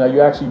announcing that,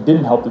 you actually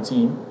didn't help the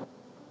team.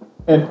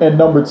 And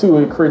number two,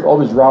 it creates all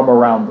this drama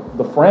around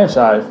the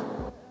franchise.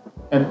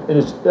 And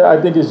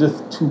I think it's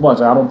just too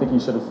much. I don't think he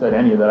should have said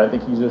any of that. I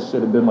think he just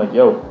should have been like,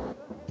 yo,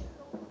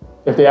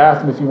 if they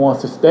asked him if he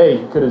wants to stay,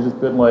 he could have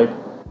just been like,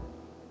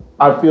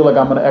 I feel like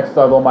I'm going to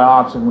exercise all my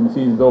options when the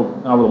season's over.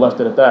 And I would have left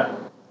it at that.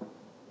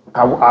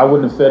 I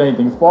wouldn't have said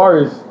anything. As far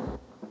as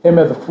him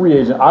as a free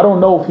agent, I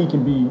don't know if he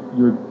can be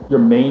your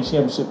main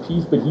championship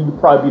piece, but he would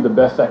probably be the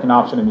best second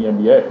option in the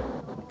NBA.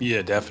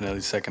 Yeah,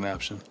 definitely second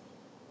option.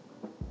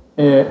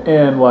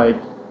 And like,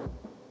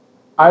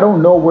 I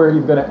don't know where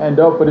he's going to end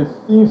up, but it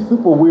seems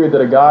super weird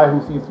that a guy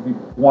who seems to be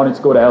wanting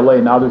to go to LA,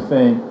 now they're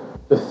saying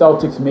the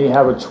Celtics may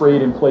have a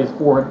trade in place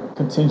for him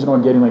contingent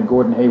on getting like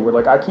Gordon Hayward.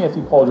 Like, I can't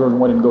see Paul George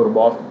wanting to go to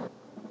Boston.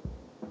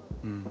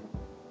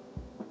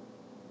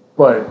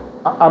 But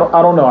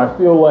I don't know. I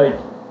feel like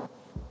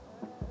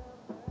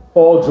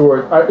Paul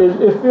George,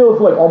 it feels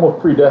like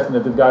almost predestined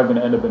that this guy's going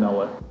to end up in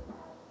LA.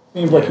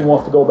 Seems like he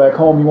wants to go back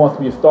home. He wants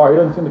to be a star. He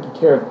doesn't seem like he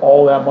cares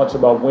all that much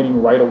about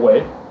winning right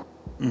away.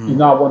 Mm-hmm. He's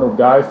not one of those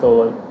guys.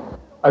 So, like,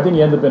 I think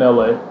he ends up in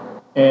LA,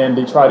 and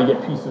they try to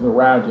get pieces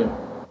around him.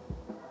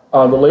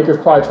 The Lakers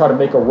probably try to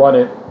make a run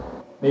at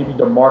maybe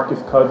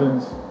DeMarcus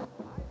Cousins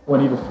when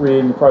he's a free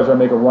agent. They probably try to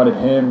make a run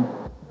at him.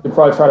 They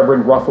probably try to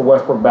bring Russell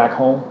Westbrook back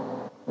home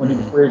when he's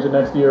a free agent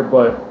next year.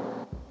 But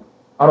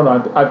I don't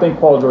know. I think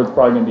Paul George is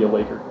probably going to be a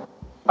Laker.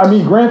 I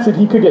mean, granted,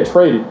 he could get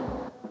traded,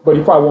 but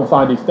he probably won't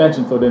sign the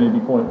extension, so then it'd be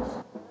pointless.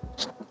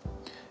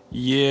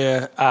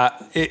 Yeah,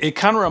 it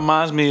kind of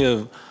reminds me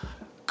of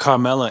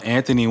Carmelo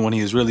Anthony when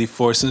he was really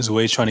forcing his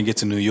way trying to get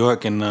to New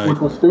York, and which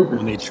was stupid.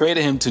 When they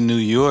traded him to New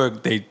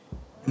York,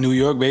 New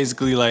York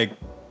basically like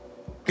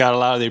got a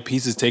lot of their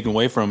pieces taken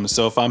away from him.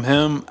 So if I'm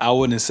him, I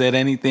wouldn't have said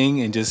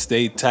anything and just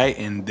stayed tight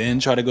and then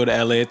try to go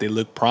to LA if they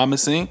look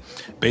promising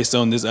based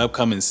on this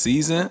upcoming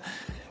season,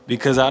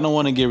 because I don't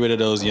want to get rid of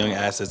those young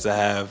assets I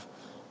have.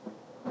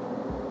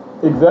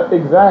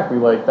 Exactly.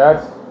 Like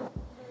that's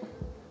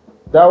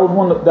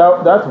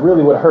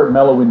really what hurt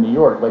Melo in New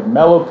York. Like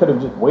Melo could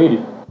have just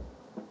waited.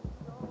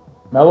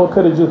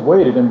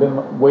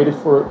 And waited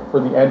for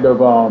the end of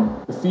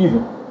the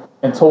season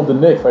and told the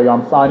Knicks, like,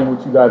 I'm signing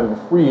with you guys as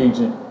a free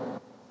agent.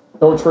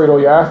 Don't trade all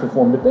your assets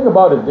for him. The thing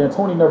about it,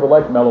 D'Antoni never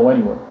liked Melo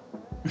anyway.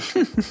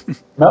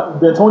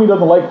 D'Antoni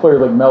doesn't like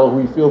players like Melo who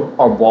he feels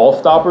are ball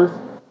stoppers.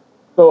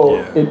 So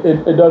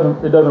it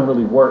doesn't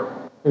really work.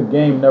 His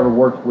game never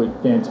worked with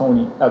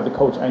D'Antoni as the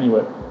coach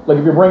anyway. Like,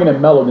 if you're bringing in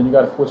Melo, then you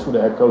got to switch to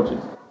the head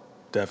coaches.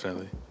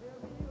 Definitely.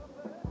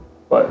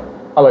 But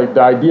I like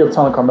the idea of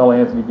telling Carmelo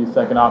Anthony to be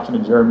second option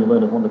and Jeremy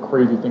Lin is one of the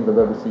craziest things I've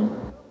ever seen.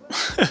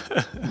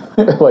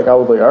 Like, I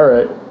was like, all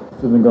right,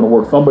 this isn't going to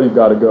work. Somebody's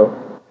got to go.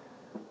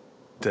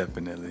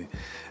 Definitely.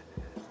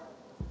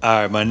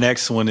 All right, my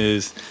next one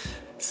is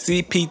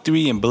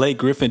CP3 and Blake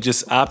Griffin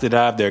just opted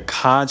out of their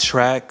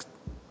contract.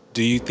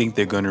 Do you think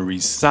they're going to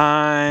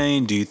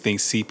resign? Do you think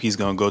CP's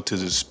going to go to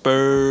the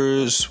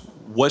Spurs?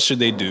 What should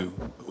they do?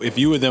 If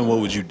you were them, what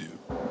would you do?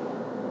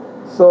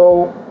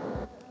 So,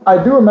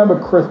 I do remember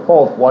Chris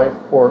Paul's wife,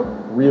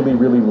 really,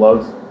 really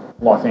loves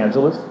Los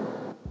Angeles.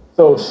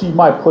 So she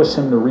might push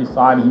him to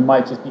re-sign. He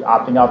might just be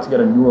opting out to get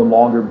a newer,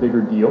 longer,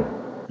 bigger deal.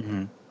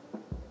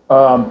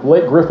 Mm-hmm.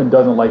 Blake Griffin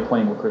doesn't like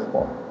playing with Chris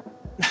Paul.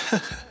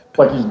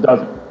 Like, he just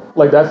doesn't.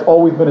 Like, that's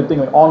always been a thing.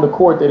 Like, on the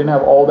court, they didn't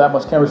have all that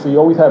much chemistry. He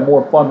always had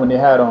more fun when they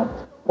had, what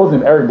was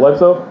his name, Eric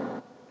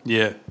Bledsoe?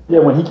 Yeah. Yeah,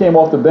 when he came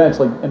off the bench,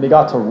 like, and they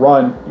got to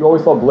run, you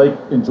always thought Blake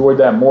enjoyed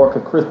that more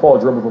because Chris Paul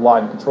dribbles a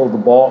lot and controls the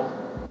ball.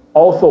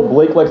 Also,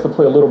 Blake likes to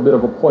play a little bit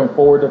of a point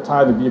forward at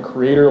times and be a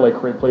creator, like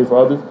create plays for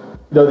others.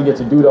 He doesn't get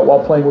to do that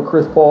while playing with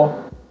Chris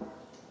Paul.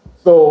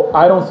 So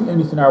I don't see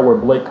any scenario where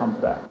Blake comes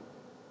back.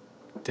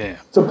 Damn.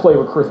 To play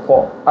with Chris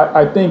Paul.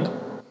 I think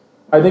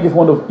it's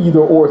one of those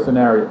either-or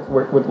scenarios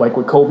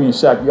with Kobe and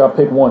Shaq. You got to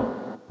pick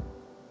one.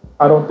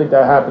 I don't think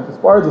that happens.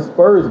 As far as the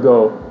Spurs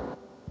go,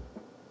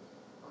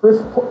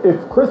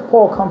 if Chris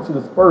Paul comes to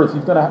the Spurs,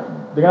 they're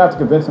gonna have to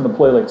convince him to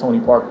play like Tony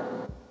Parker.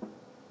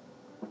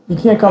 He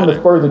can't come to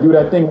Spurs and do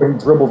that thing where he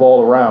dribbles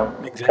all around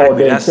all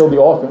day and kill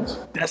the offense.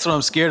 That's what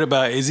I'm scared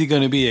about. Is he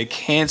going to be a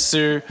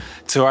cancer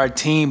to our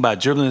team by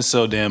dribbling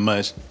so damn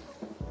much?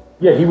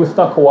 Yeah, he was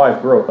stuck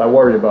Kawhi's growth. I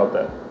worry about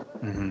that.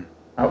 Mm-hmm.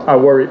 I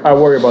worry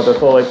about that.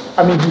 So, like,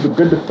 I mean, he's a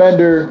good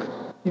defender.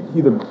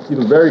 He's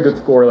a very good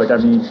scorer. Like, I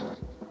mean,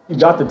 he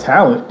got the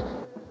talent,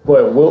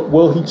 but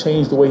will he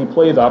change the way he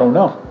plays? I don't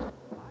know.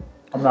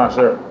 I'm not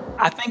sure.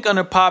 I think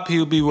under Pop, he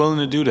would be willing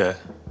to do that.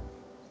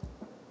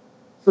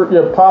 Sure,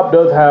 yeah, Pop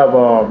does have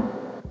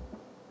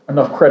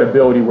enough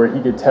credibility where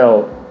he could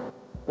tell,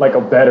 like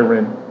a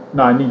veteran,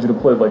 I need you to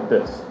play like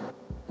this.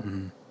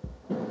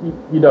 Mm-hmm.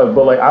 he does,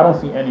 but like I don't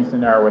see any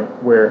scenario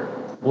where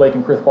Blake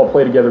and Chris Paul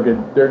play together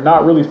again. They're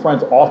not really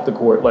friends off the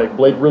court. Like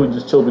Blake really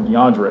just chills with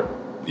DeAndre.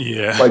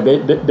 Yeah. Like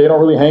they don't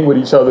really hang with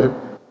each other,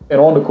 and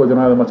on the court they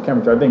don't have that much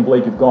chemistry. I think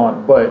Blake is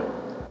gone, but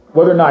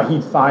whether or not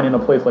he'd sign in a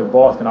place like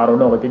Boston, I don't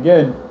know. Like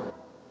again,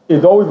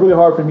 it's always really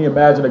hard for me to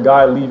imagine a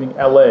guy leaving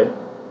LA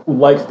who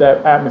likes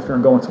that atmosphere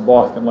and going to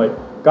Boston. Like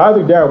guys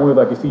like Darren Williams,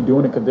 I can see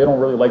doing it because they don't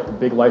really like the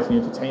big lights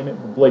and entertainment,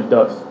 but Blake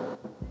does.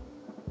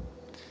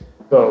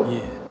 So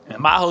yeah. And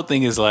my whole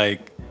thing is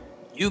like,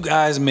 you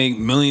guys make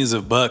millions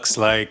of bucks,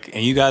 like,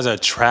 and you guys are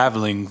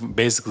traveling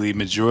basically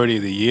majority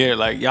of the year.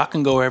 Like, y'all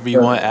can go wherever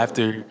you want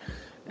after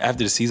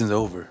the season's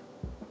over.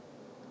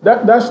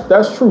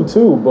 That's true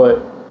too,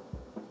 but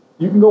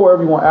you can go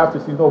wherever you want after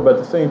the season's over. But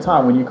at the same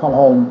time, when you come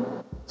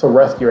home to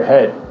rest your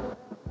head,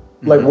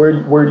 like where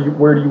do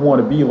you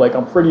want to be? Like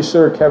I'm pretty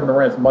sure Kevin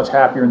Durant's much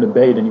happier in the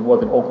Bay than he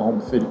was in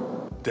Oklahoma City.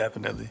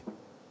 Definitely.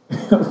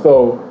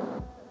 So,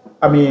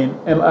 I mean,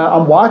 and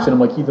I'm watching him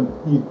like he's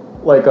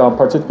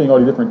participating in all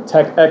these different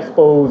tech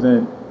expos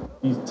and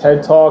these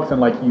TED Talks, and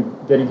like he's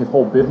getting his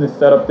whole business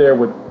set up there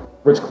with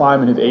Rich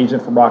Kleiman, his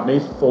agent from Rock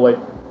Nation. So like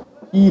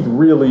he's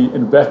really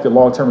invested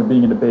long term in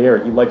being in the Bay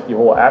Area. He likes the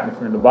whole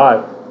atmosphere and the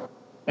vibe,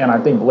 and I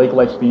think Blake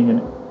likes being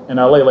in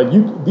LA. Like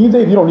these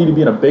days, you don't need to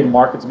be in a big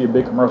market to be a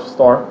big commercial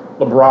star.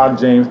 LeBron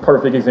James,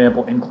 perfect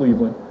example in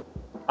Cleveland,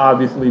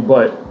 obviously,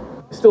 but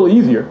it's still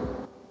easier.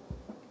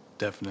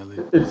 Definitely.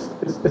 It's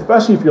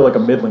especially if you're like a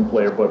middling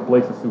player, but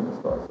Blake's a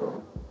superstar.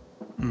 So.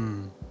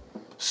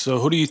 So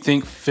who do you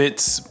think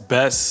fits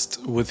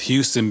best with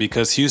Houston?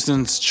 Because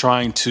Houston's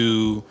trying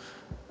to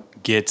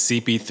get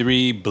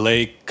CP3,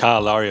 Blake,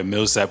 Kyle Lowry, and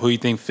Millsap. Who do you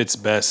think fits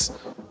best?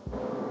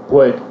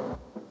 Blake.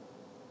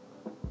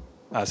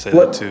 I say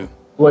that too.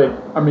 Blake.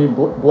 I mean,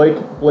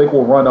 Blake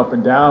will run up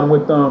and down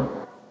with them.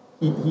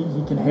 He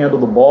can handle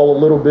the ball a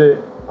little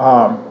bit.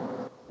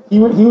 He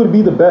would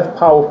be the best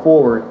power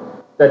forward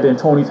that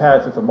D'Antoni's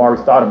had since Amari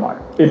Stoudemire.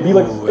 It'd be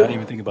like I didn't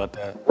even think about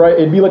that. Right,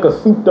 it'd be like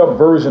a souped up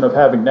version of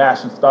having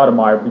Nash and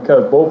Stoudemire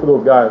because both of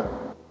those guys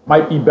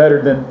might be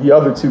better than the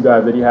other two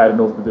guys that he had in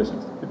those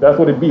positions. That's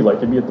what it'd be like.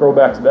 It'd be a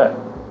throwback to that,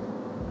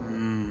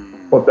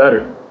 but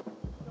better.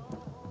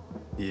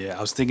 Yeah,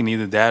 I was thinking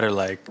either that or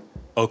like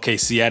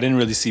OKC. I didn't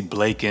really see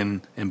Blake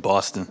in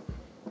Boston.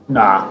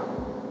 Nah,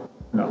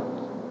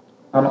 no,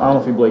 I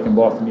don't see Blake in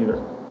Boston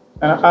either.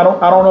 And I don't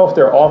know if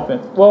their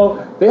offense. Well,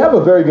 they have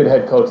a very good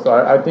head coach,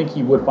 so I think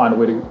he would find a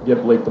way to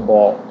get Blake the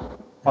ball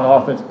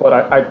on offense. But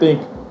I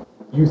think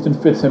Houston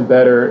fits him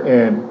better,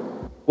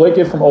 and Blake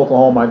is from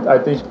Oklahoma. I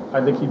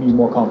think he'd be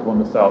more comfortable in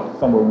the South,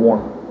 somewhere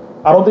warm.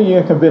 I don't think you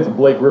can convince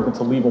Blake Griffin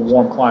to leave a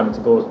warm climate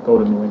to go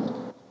to New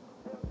England.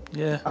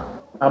 Yeah,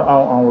 I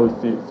don't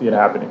really see it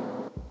happening.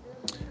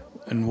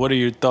 And what are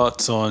your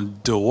thoughts on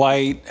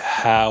Dwight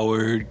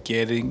Howard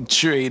getting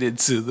traded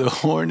to the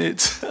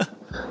Hornets?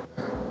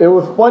 It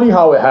was funny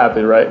how it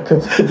happened, right?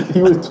 Because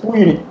he was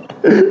tweeting,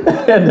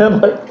 and then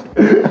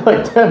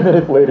like 10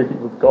 minutes later, he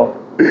was gone.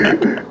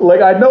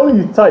 Like, I know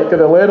he's tight,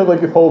 because Atlanta's like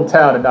his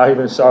hometown, and now he's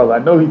in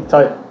Charlotte. I know he's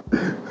tight.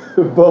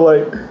 But,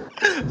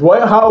 like,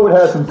 Dwight Howard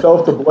has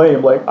himself to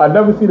blame. Like, I've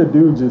never seen a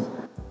dude just,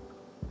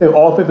 his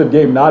offensive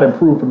game not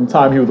improve from the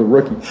time he was a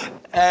rookie.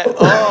 At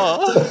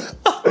all.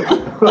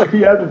 Like,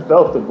 he has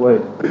himself to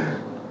blame.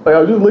 Like, I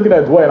was just looking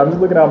at Dwight, I'm just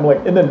looking at him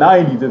like, in the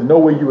 90s, there's no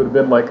way you would have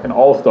been, like, an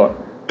all-star.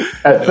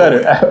 At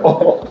center at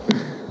all.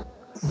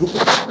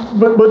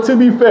 But to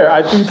be fair,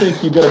 I do think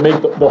he's going to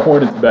make the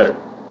Hornets better.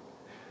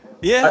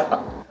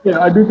 Yeah.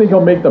 I do think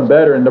he'll make them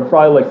better, and they're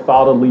probably like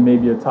solidly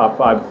maybe a top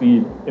 5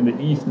 seed in the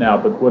East now,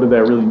 but what does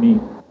that really mean?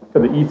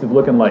 Because the East is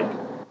looking like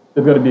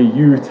there's going to be a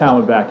huge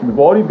talent vacuum. If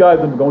all these guys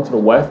are going to the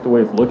West the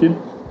way it's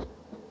looking,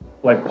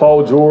 like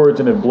Paul George,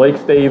 and if Blake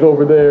stays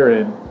over there,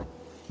 and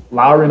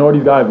Lowry and all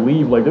these guys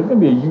leave, like there's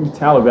going to be a huge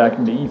talent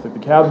vacuum in the East. Like the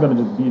Cavs are going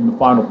to just be in the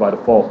finals by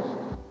default.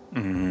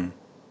 Mm-hmm.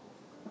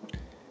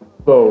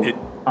 So,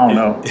 I don't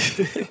know.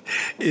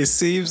 It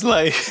seems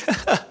like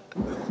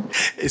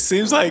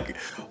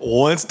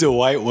once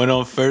Dwight went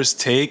on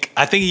First Take,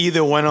 I think he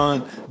either went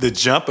on The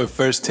Jump or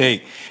First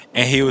Take,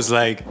 and he was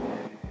like,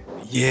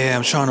 yeah,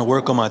 I'm trying to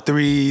work on my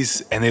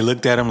threes. And they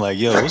looked at him like,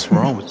 yo, what's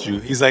wrong with you?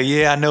 He's like,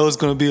 yeah, I know it's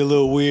going to be a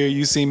little weird.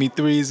 You see me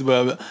threes,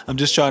 but I'm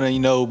just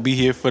trying to, be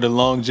here for the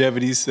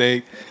longevity's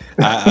sake.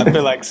 I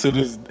feel like as soon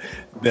as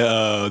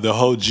the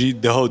whole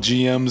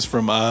GMs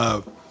from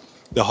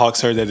the Hawks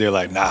heard that, they're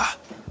like, nah.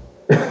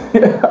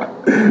 Yeah.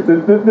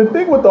 The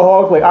thing with the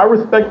Hawks, like I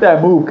respect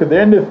that move because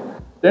they're in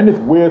this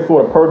weird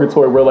sort of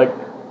purgatory where like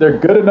they're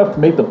good enough to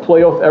make the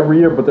playoffs every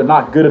year, but they're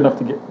not good enough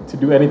to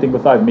do anything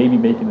besides maybe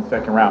making the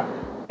second round.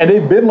 And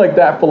they've been like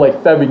that for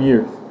like 7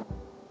 years.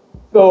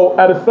 So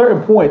at a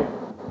certain point,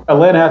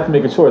 Atlanta has to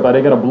make a choice. Are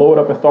they going to blow it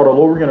up and start all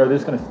over again, or are they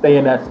just going to stay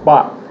in that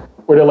spot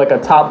where they're like a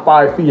top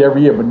 5 seed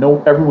every year,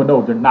 but everyone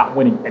knows they're not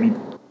winning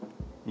anything.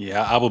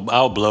 Yeah,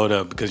 I'll blow it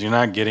up because you're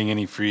not getting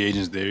any free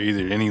agents there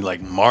either. Any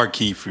like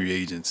marquee free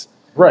agents.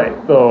 Right.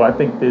 So I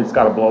think they just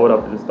got to blow it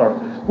up to start.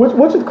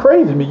 Which is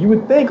crazy to me. You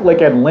would think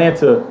like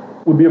Atlanta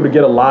would be able to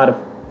get a lot of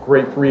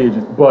great free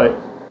agents, but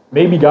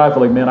maybe guys are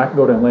like, man, I can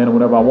go to Atlanta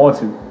whenever I want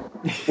to.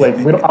 Like,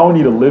 I don't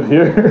need to live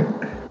here.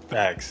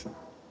 Facts.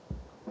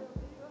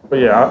 But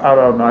yeah, I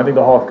don't know. I think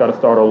the Hawks got to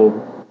start all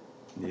over.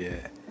 Yeah.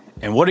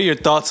 And what are your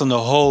thoughts on the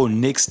whole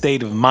Knicks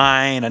state of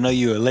mind? I know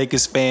you're a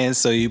Lakers fan,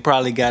 so you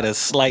probably got a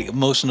slight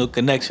emotional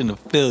connection to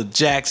Phil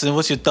Jackson.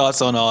 What's your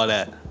thoughts on all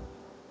that?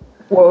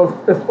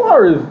 Well, as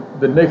far as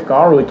the Knicks,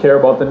 I don't really care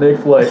about the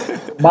Knicks. Like,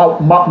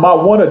 my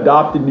one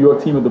adopted New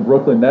York team is the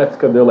Brooklyn Nets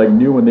because they're like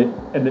new and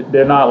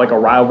they're not like a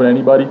rival to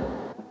anybody.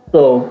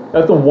 So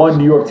that's the one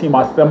New York team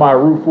I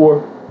semi-root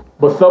for.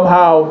 But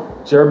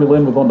somehow Jeremy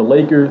Lin was on the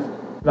Lakers,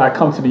 and I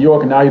come to New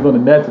York, and now he's on the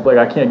Nets. It's like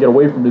I can't get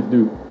away from this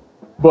dude.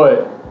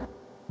 But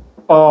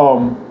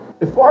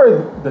as far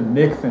as the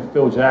Knicks and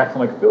Phil Jackson,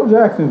 like Phil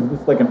Jackson is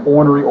just like an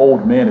ornery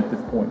old man at this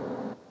point.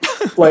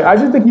 Like I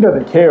just think he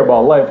doesn't care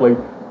about life. Like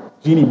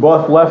Jeannie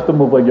Buss left him,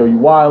 was like, yo, you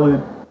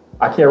wildin'.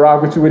 I can't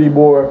rock with you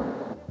anymore.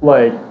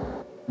 Like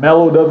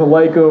Melo doesn't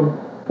like him.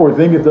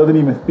 Porzingis doesn't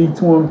even speak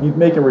to him. He's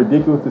making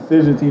ridiculous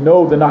decisions. He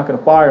knows they're not going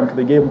to fire him because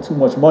they gave him too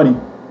much money.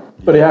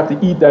 But they have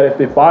to eat that if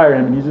they fire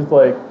him. And he's just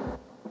like,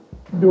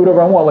 do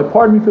whatever I want. Like,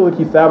 part of me feels like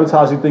he's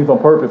sabotaging things on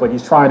purpose. Like,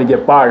 he's trying to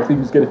get fired so he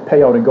can just get his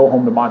payout and go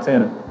home to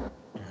Montana.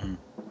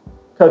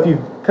 Because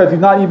he's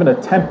not even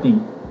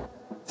attempting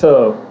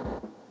to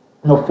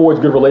forge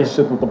good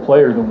relationships with the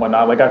players and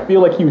whatnot. Like, I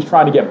feel like he was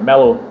trying to get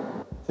Melo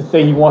to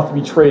say he wants to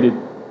be traded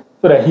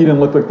so that he didn't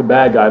look like the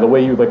bad guy, the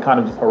way he was, like, kind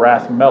of just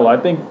harassing Melo. I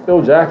think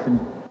Phil Jackson,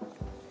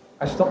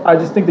 I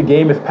just think the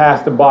game has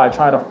passed him by,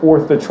 trying to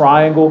force the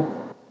triangle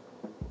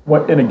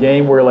in a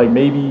game where, like,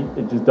 maybe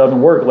it just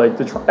doesn't work. Like,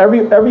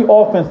 every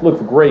offense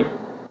looks great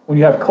when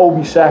you have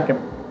Kobe, Shaq, and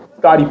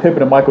Scottie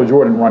Pippen and Michael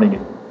Jordan running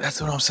it.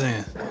 That's what I'm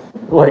saying.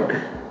 Like,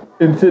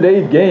 in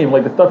today's game,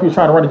 like, the stuff he was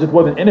trying to run, it just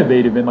wasn't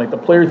innovative, and, like, the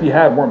players he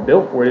had weren't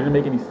built for it. It didn't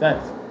make any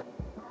sense.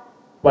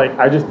 Like,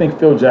 I just think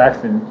Phil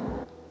Jackson,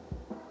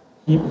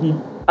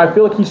 I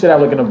feel like he should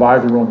have, like, an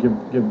advisory role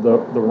and give the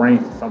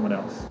reins to someone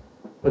else.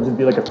 Or just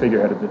be, like, a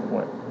figurehead at this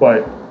point.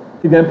 But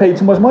he didn't pay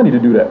too much money to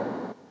do that.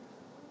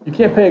 You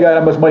can't pay a guy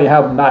that much money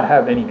and not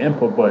have any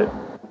input, but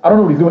I don't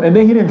know what he's doing. And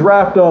then he didn't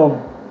draft, what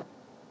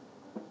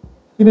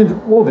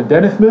was it,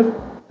 Dennis Smith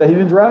that he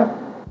didn't draft?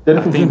 I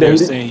think they were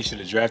saying he should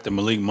have drafted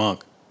Malik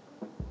Monk.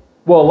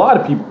 Well, a lot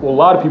of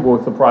people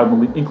were surprised,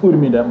 including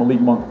me, that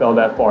Malik Monk fell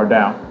that far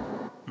down.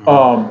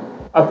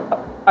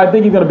 I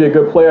think he's going to be a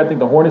good player. I think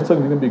the Hornets took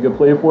him. He's going to be a good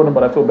player for them,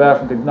 but I feel bad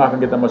for him because he's not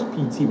going to get that much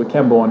PT with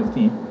Kemba on his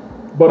team.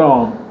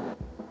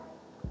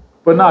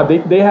 But nah,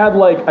 they had,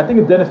 like, I think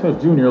it's Dennis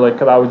Smith Jr., like,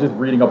 because I was just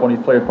reading up on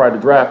these players prior to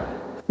draft.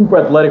 Super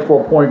athletic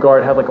for a point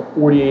guard, had like a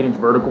 48-inch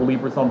vertical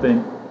leap or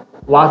something.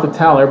 Lots of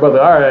talent. Everybody's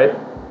like, all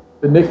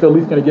right, the Knicks are at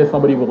least going to get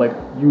somebody with, like,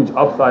 huge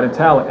upside and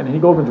talent. And then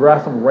he goes and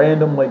drafts some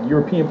random, like,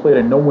 European player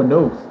that no one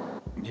knows.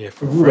 Yeah,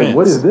 for we were like,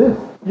 what is this?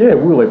 Yeah,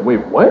 we were like,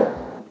 wait, what?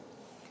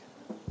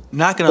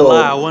 Not going to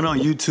lie, I went on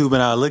YouTube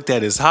and I looked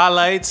at his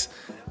highlights.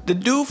 The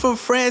dude from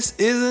France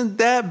isn't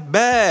that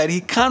bad.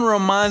 He kind of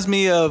reminds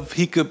me of,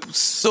 he could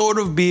sort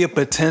of be a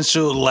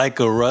potential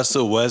like a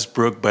Russell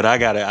Westbrook, but I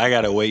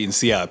gotta wait and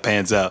see how it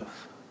pans out.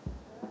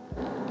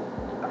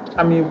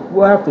 I mean,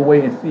 we'll have to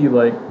wait and see.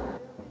 Like,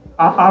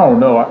 I don't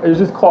know. It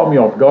just caught me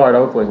off guard. I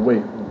was like,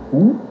 wait,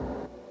 who?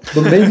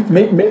 But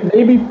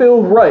maybe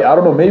Phil's right. I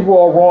don't know. Maybe we're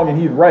all wrong and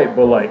he's right.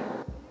 But, like,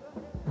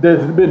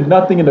 there's been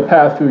nothing in the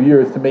past few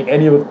years to make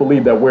any of us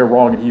believe that we're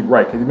wrong and he's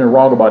right, because he's been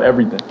wrong about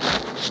everything.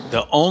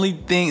 The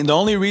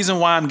only reason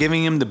why I'm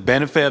giving him the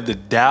benefit of the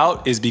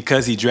doubt is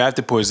because he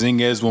drafted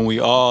Porzingis when we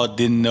all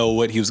didn't know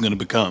what he was going to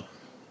become.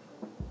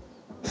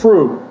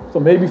 True. So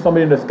maybe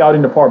somebody in the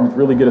scouting department is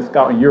really good at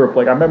scouting Europe.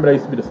 Like, I remember that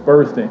used to be the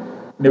Spurs thing.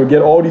 And they would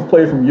get all these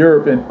players from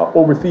Europe and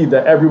overseas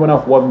that everyone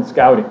else wasn't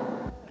scouting.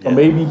 So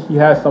maybe he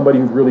has somebody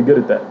who's really good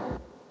at that.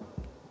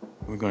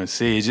 We're going to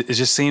see. It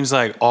just seems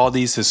like all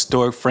these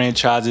historic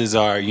franchises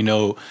are,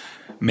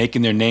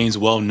 making their names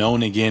well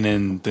known again,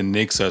 and the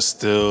Knicks are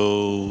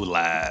still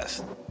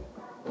last.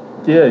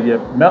 Yeah.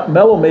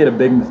 Melo made a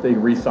big mistake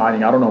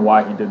re-signing. I don't know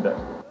why he did that.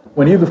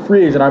 When he was a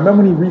free agent, I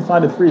remember when he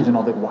re-signed as free agent, I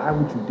was like, why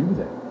would you do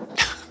that?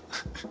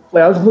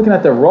 Like, I was just looking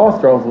at their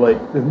roster, I was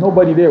like, there's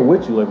nobody there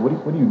with you. Like,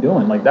 what are you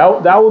doing? Like, that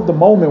was the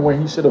moment where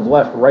he should have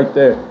left right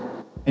there,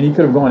 and he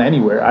could have gone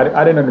anywhere.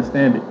 I didn't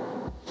understand it.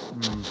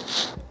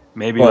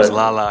 Maybe it was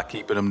Lala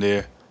keeping him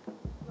there.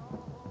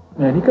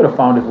 Man, he could have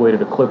found his way to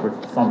the Clippers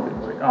or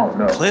something. Like, I don't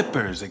know.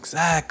 Clippers,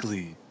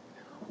 exactly.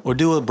 Or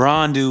do what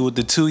Bron do with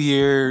the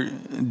 2-year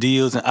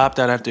deals and opt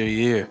out after a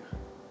year.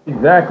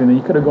 Exactly. And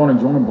then he could have gone and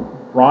joined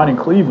Bron in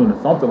Cleveland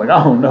or something. Like,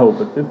 I don't know,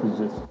 but this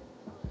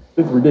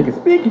is ridiculous.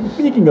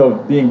 Speaking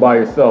of being by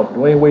yourself,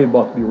 Dwayne Wade's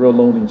about to be real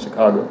lonely in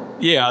Chicago.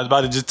 Yeah, I was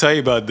about to just tell you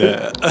about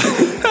that.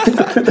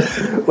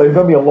 Like, it's going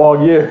to be a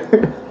long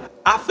year.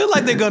 I feel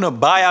like they're going to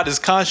buy out his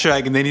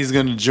contract and then he's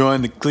going to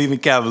join the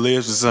Cleveland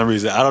Cavaliers for some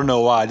reason. I don't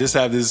know why. I just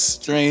have this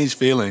strange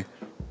feeling.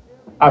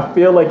 I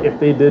feel like if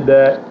they did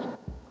that,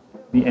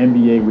 the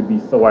NBA would be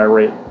so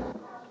irate.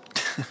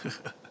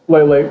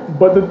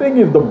 But the thing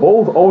is, the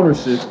Bulls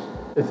ownership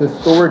is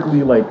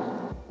historically, like,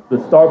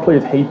 the star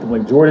players hate them.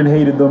 Like, Jordan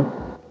hated them.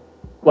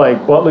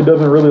 Like Butler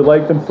doesn't really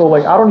like them, so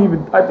like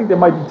I think they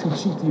might be too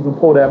cheap to even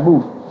pull that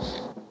move.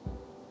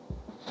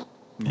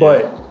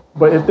 Yeah.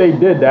 But if they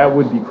did, that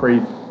would be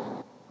crazy.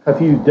 Because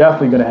he's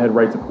definitely going to head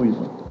right to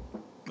Cleveland.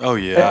 Oh,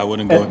 yeah, I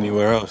wouldn't go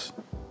anywhere else.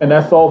 And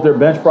that solves their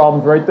bench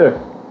problems right there.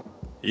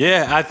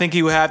 Yeah, I think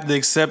he would have to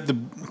accept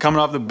coming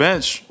off the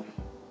bench.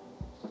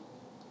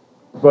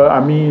 But, I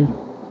mean,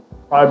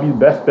 probably be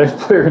the best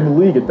player in the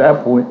league at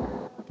that point.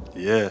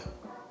 Yeah.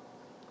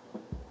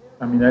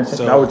 I mean,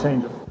 that would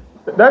change it.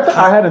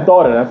 I hadn't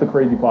thought of that. That's a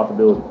crazy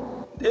possibility.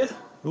 Yeah,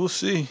 we'll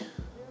see.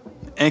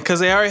 And because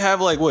they already have,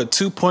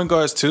 2 point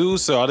guards, too,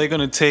 so are they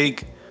going to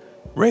take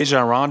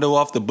Rajon Rondo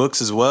off the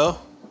books as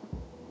well?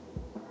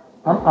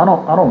 I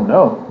don't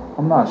know.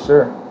 I'm not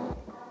sure.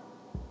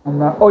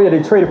 Oh, yeah,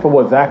 they traded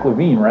for Zach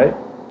LaVine, right?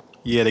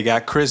 Yeah, they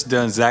got Chris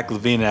Dunn, Zach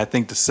LaVine, and I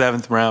think the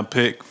 7th round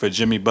pick for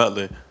Jimmy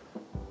Butler.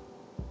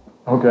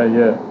 Okay,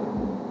 yeah.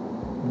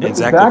 And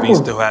Zach LaVine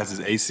still has his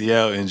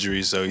ACL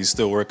injury, so he's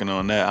still working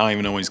on that. I don't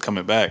even know when he's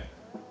coming back.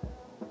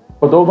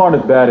 But those aren't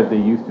as bad as they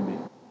used to be.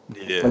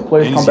 Yeah. Like,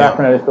 players come back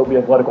from that, they still be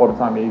athletic all the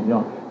time, and he's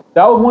young.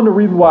 That was one of the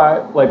reasons why,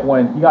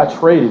 when he got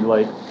traded,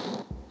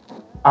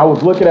 I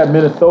was looking at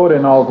Minnesota,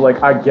 and I was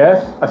like, I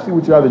guess I see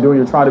what you guys are doing.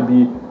 You're trying to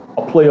be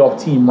a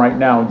playoff team right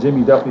now, and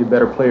Jimmy's definitely a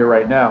better player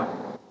right now.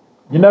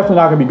 You're definitely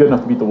not going to be good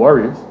enough to beat the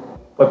Warriors.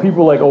 But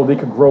people are like, oh, they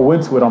could grow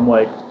into it. I'm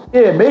like,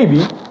 yeah,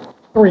 maybe.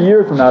 3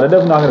 years from now, they're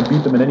definitely not going to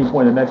beat them at any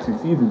point in the next 2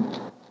 seasons.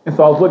 And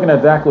so I was looking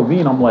at Zach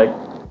LaVine, I'm like,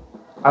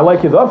 I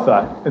like his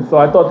upside. And so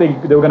I thought they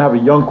were going to have a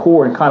young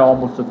core and kind of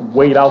almost just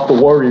wait out the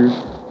Warriors.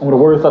 And when the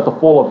Warriors start to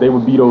fall up, they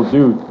would beat those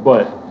dudes.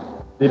 But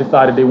they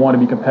decided they want to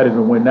be competitive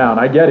and win now. And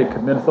I get it,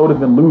 because Minnesota's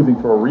been losing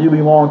for a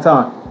really long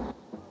time.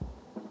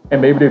 And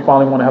maybe they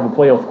finally want to have a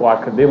playoff squad,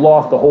 because they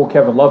lost the whole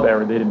Kevin Love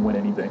era. They didn't win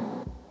anything.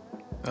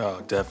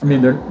 Oh,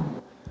 definitely. I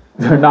mean,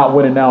 they're not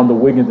winning now in the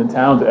Wiggins and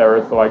Towns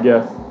era, so I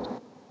guess.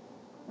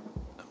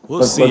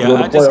 We'll see.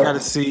 I just got to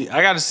see.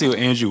 I got to see what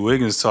Andrew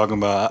Wiggins is talking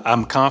about.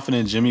 I'm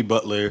confident in Jimmy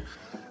Butler.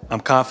 I'm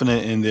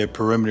confident in their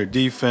perimeter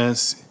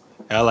defense.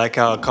 I like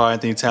how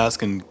Karl-Anthony Towns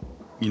can,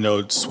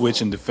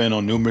 switch and defend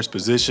on numerous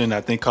positions.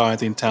 I think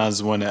Karl-Anthony Towns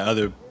is one of the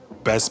other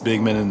best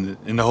big men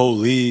in the whole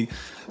league.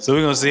 So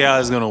we're gonna see how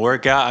it's gonna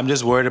work out. I'm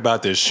just worried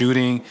about their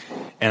shooting,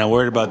 and I'm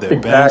worried about their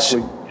bench.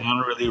 And I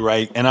don't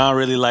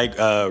really like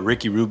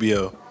Ricky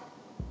Rubio.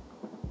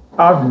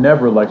 I've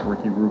never liked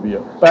Ricky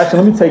Rubio. But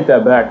actually, let me take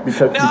that back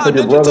because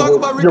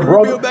your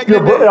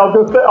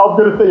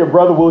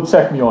brother will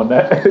check me on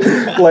that.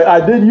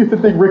 I did used to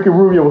think Ricky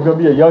Rubio was gonna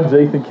be a young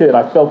Jason Kidd.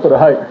 I fell for the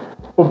hype,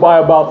 but by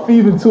about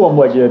season 2, I'm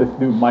like, yeah, this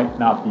dude might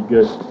not be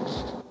good.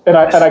 And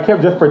I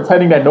kept just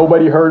pretending that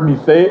nobody heard me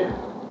say it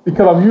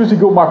because I'm usually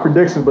good with my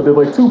predictions. But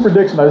there's 2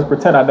 predictions I just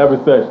pretend I never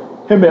said.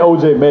 Him and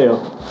OJ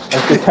Mayo. I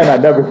pretend I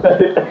never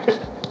said it.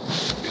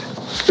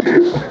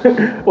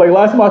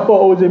 Last time I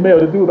saw OJ Mayo,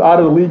 the dude was out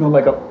of the league on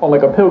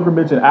a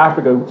pilgrimage in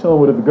Africa,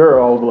 chilling with his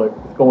girl. I was like,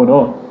 what's going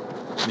on?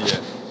 Yeah.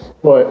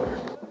 But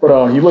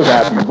he looked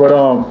happy. But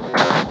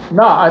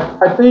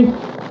I think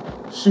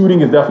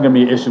shooting is definitely gonna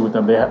be an issue with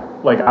them. They have,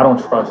 I don't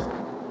trust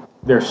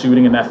their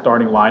shooting in that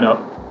starting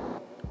lineup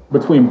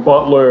between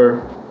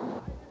Butler,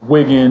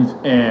 Wiggins,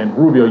 and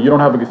Rubio. You don't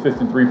have a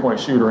consistent 3-point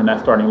shooter in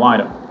that starting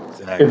lineup.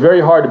 Exactly. It's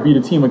very hard to beat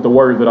a team like the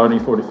Warriors without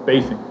any sort of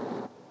spacing.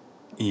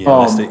 Yeah,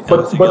 unless they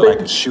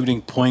get a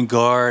shooting point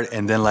guard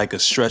and then a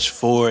stretch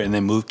 4 and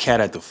then move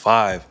Cat at the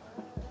 5.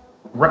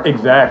 Right,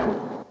 exactly.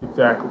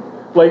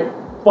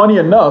 Funny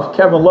enough,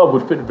 Kevin Love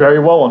would fit very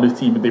well on this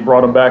team if they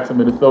brought him back to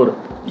Minnesota.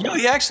 Yo,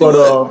 he actually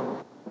would.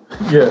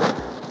 Yeah.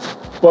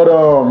 But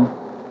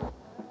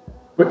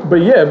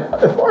yeah,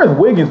 as far as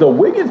Wiggins, though,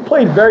 Wiggins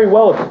played very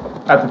well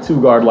at the 2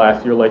 guard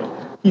last year.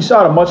 He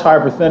shot a much higher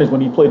percentage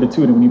when he played the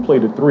 2 than when he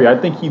played the 3. I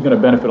think he's going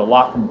to benefit a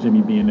lot from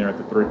Jimmy being there at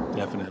the 3.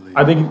 Definitely.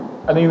 I think he's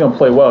going to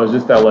play well. It's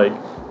just that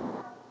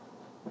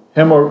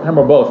him or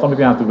both, somebody's going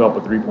to have to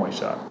develop a 3-point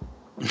shot.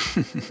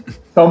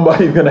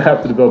 Somebody's going to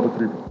have to develop a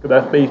 3-point because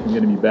that spacing is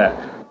going to be bad.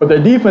 But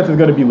their defense is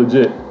going to be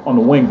legit on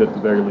the wings at the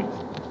very least.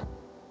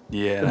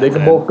 Yeah, they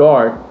can both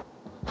guard.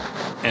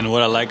 And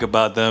what I like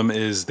about them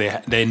is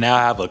they now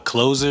have a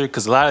closer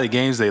because a lot of the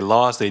games they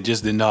lost, they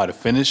just didn't know how to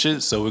finish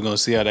it. So we're going to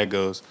see how that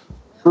goes.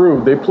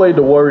 True. They played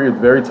the Warriors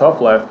very tough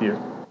last year.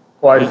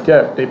 Quiet as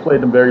kept. They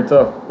played them very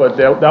tough. But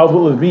that was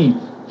with LaVine.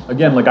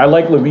 Again, I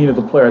like LaVine as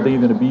a player. I think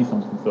he's going to be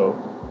something. So,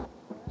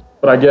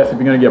 but I guess if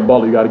you're going to get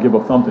Butler, you got to give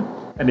up something.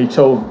 And they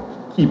chose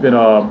keeping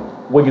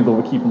Wiggins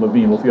over keeping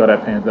LaVine. We'll see how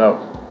that pans out.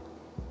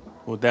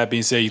 With that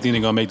being said, you think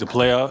they're going to make the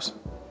playoffs?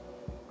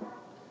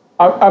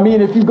 I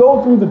mean, if you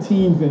go through the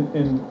teams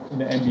in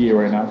the NBA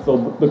right now, so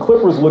the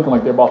Clippers looking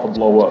like they're about to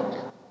blow up.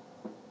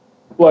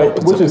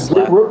 Which is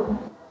over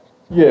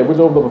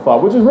the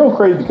 5, which is real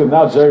crazy because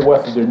now Jerry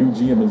West is their new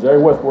GM, and Jerry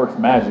West works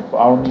magic, but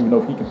I don't even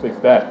know if he can fix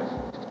that.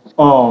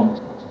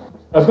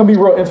 That's going to be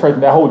real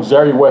interesting, that whole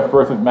Jerry West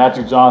versus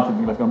Magic Johnson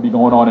thing that's going to be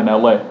going on in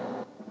LA.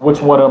 Which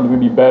one of them is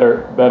going to be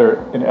better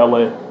in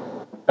LA?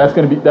 That's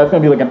going to be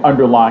like an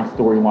underlying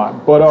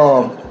storyline. But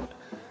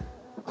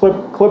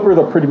Clippers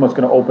are pretty much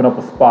going to open up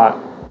a spot.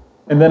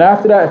 And then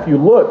after that, if you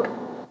look,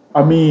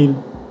 I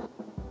mean,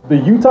 the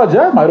Utah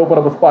Jazz might open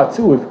up a spot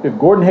too. If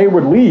Gordon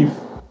Hayward leaves,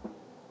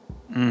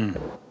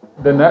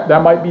 then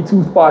that might be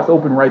 2 spots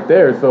open right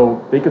there.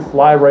 So they could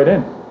slide right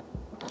in.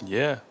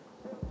 Yeah.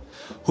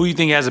 Who do you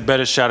think has a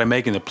better shot at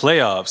making the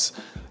playoffs?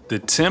 The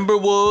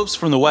Timberwolves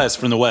from the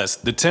West.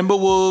 The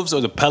Timberwolves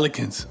or the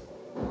Pelicans?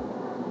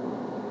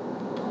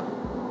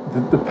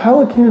 The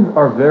Pelicans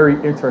are very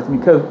interesting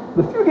because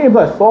the few games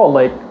I saw,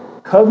 like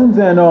Cousins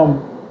and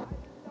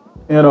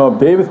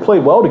Davis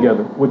played well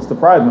together, which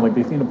surprised me. Like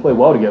they seemed to play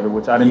well together,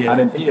 which I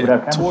didn't think they would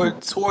have chemistry.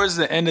 Towards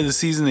the end of the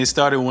season, they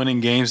started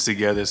winning games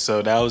together,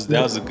 so that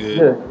was a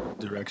good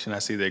direction I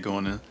see they're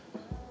going in.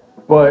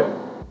 But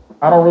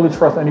I don't really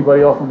trust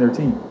anybody else on their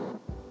team.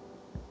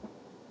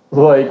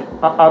 Like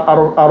I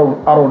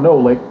don't know.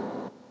 Like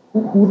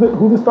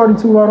who's the starting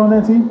 2 guard on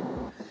that team?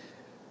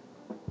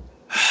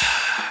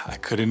 I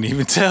couldn't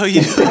even tell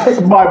you.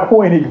 That's my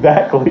point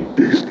exactly.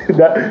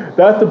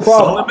 That's the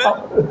problem.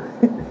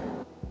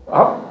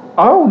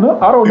 I don't know.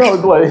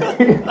 It's like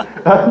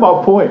that's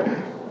my point.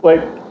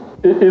 Like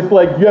it's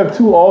like you have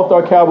 2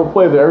 all-star caliber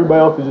players, and everybody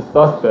else is just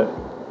suspect.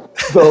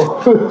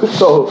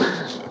 So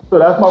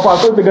that's my point.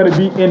 I think they're going to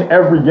be in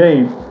every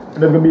game,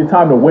 and there's going to be a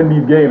time to win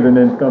these games, and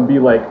then it's going to be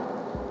like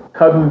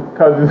Cousins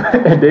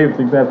and Davis are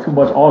going to have too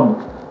much on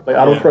them. Like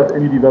I don't trust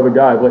any of these other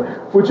guys.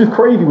 Like, which is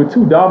crazy with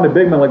 2 dominant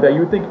big men like that. You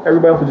would think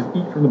everybody else would just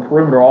eat from the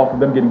perimeter off of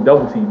them getting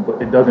double teamed,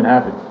 but it doesn't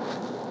happen.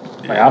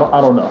 Like I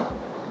don't know.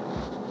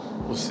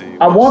 We'll see.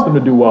 I want them to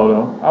do well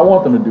though. I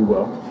want them to do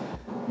well.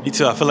 Me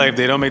too. I feel like if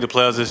they don't make the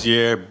playoffs this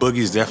year,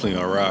 Boogie's definitely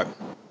gonna rock.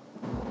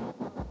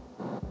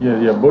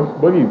 Yeah.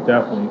 Boogie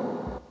definitely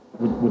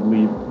would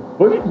leave.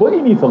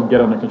 Boogie needs to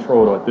get under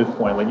control though at this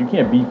point. Like you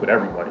can't beef with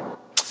everybody.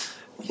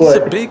 He's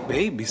a big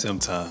baby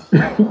sometimes.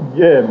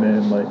 Yeah,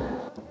 man.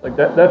 Like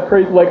that's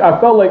crazy. Like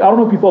I felt like I don't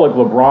know if you saw like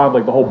LeBron,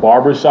 like the whole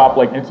barbershop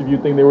like interview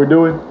thing they were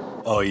doing.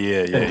 Oh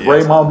yeah. And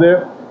Draymond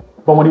there.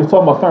 But when he was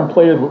talking about certain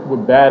players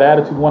with bad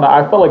attitudes,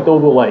 I felt like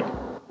those were like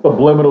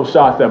subliminal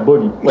shots at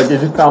Boogie. Like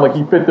it just sounded like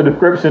he fit the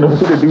description of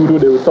the dude who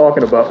they were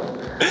talking about.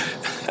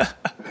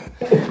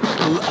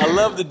 I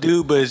love the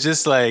dude, but it's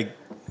just like,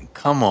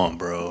 come on,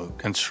 bro.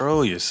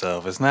 Control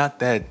yourself. It's not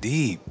that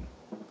deep.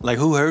 Like,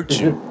 who hurt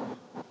you?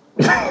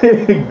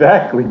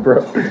 Exactly, bro.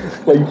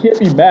 Like you can't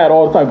be mad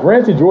all the time.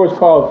 Granted, George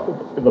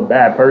Karl is a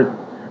bad person,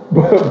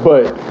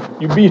 but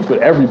you beef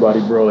with everybody,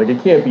 bro. Like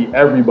it can't be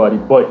everybody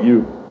but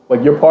you.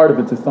 Like you're part of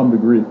it to some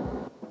degree.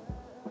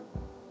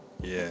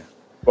 Yeah.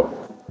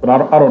 But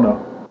I don't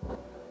know.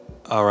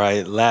 All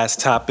right,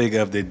 last topic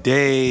of the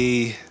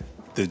day,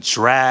 the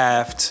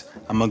draft.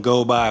 I'm gonna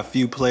go by a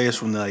few players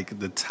from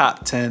the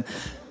top 10.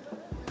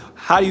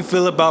 How do you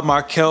feel about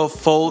Markelle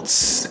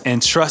Fultz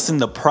and trusting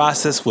the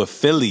process with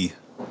Philly?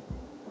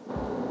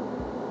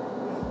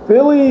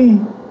 Philly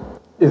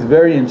is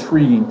very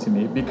intriguing to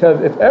me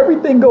because if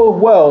everything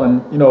goes well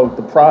and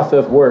the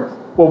process works.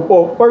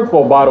 Well, first of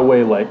all, by the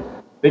way, like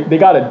they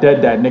got a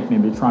dead dad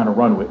nickname they're trying to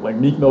run with. Like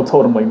Meek Mill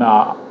told him like,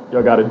 nah,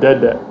 y'all got a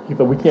dead dad. He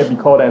said we can't be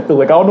called that. So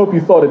like I don't know if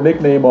you saw the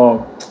nickname.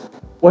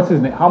 What's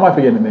his name? How am I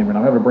forgetting his name right now?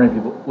 I'm having a brain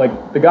people.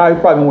 Like the guy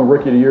who's probably going to win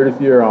Rookie of the Year this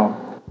year.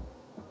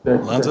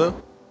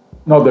 Lonzo?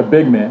 No, they're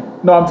big man.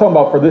 No, I'm talking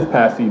about for this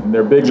past season.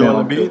 They're big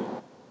Joel man. Embiid?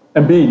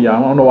 Embiid, yeah.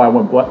 I don't know why I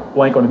went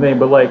blank on his name,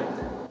 but like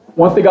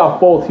once they got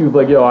Fultz, he was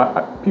like,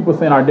 yo, people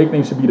saying our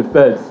nickname should be the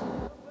Feds.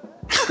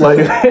 Like,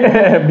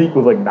 and Meek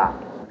was like, nah.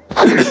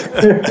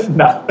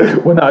 Nah,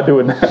 we're not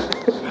doing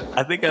that.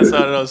 I think I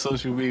saw it on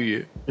social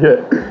media.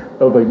 Yeah.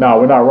 I was like, nah,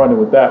 we're not running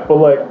with that. But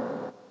like,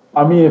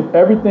 I mean, if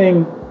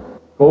everything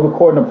goes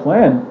according to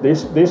plan, they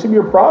should be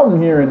a problem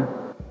here in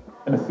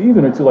a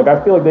season or two. Like,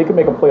 I feel like they can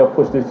make a playoff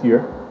push this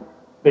year.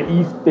 The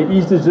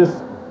East just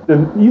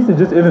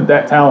isn't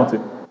that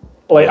talented.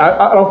 Like,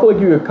 I don't feel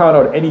like you could count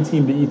out any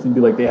team in the East and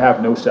be like they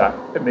have no shot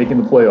at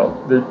making the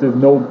playoff.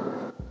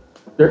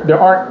 There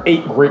aren't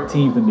 8 great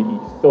teams in the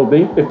East. So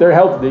if they're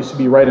healthy, they should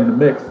be right in the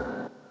mix.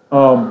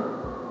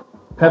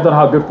 Depends on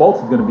how good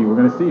Fultz is going to be. We're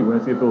going to see. We're going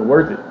to see if it was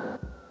worth it.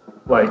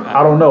 Like,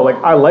 I don't know. Like,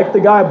 I like the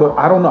guy, but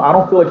I don't know. I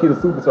don't feel like he's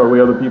a superstar the way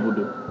other people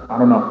do. I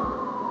don't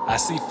know. I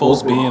see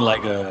Fultz being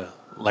like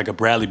a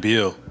Bradley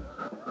Beal.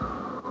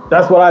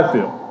 That's what I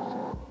feel.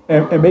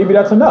 And maybe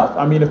that's enough.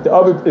 I mean, if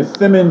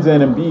Simmons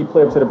and Embiid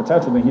play up to their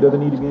potential, then he doesn't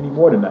need to be any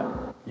more than that.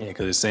 Yeah,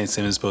 because they're saying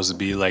Simmons is supposed to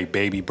be like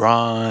baby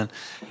Bron.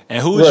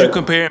 And who would you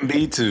compare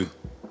Embiid to?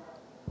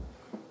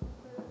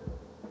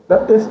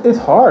 It's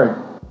hard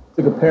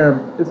to compare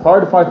him. It's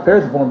hard to find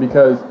comparison for him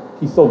because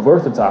he's so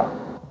versatile.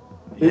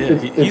 Yeah,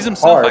 he's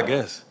himself, hard. I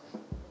guess.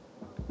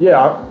 Yeah,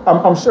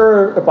 I'm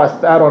sure if I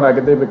sat on, I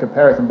could give a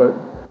comparison, but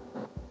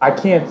I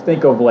can't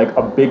think of like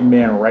a big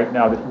man right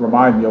now that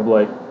reminds me of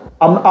like.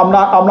 I'm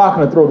not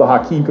going to throw the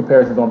Hakeem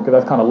comparisons on because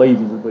that's kind of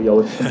lazy. Just like,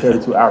 let's compare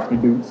the 2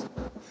 African dudes.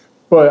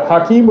 But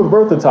Hakeem was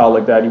versatile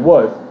like that. He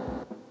was.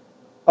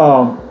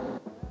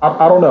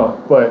 I don't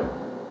know, but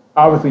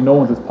obviously no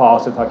one's as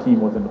polished as Hakeem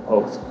was in the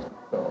post.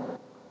 So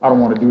I don't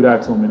want to do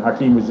that to him. And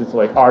Hakeem was just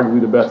like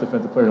arguably the best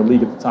defensive player in the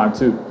league at the time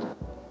too.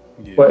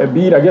 Yeah. But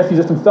Embiid, I guess he's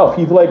just himself.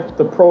 He's like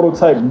the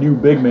prototype new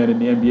big man in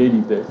the NBA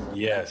these days.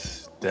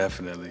 Yes,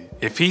 Definitely.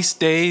 If he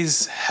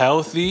stays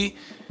healthy,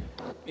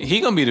 he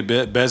gonna be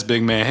the best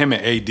big man. Him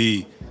and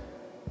AD.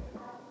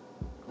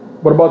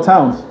 What about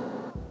Towns?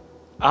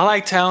 I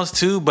like Towns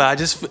too, but I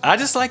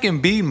just like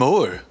Embiid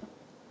more.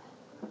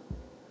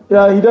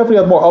 Yeah, he definitely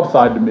has more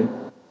upside to me.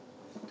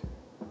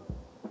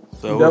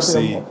 So we'll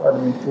see.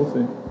 We'll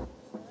see.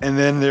 And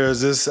then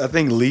there's this, I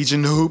think,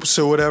 Legion Hoops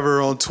or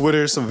whatever on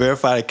Twitter, some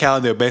verified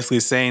account. They're basically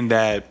saying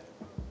that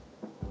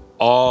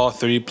all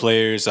three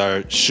players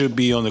should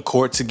be on the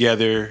court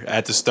together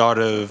at the start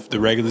of the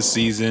regular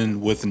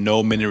season with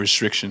no minute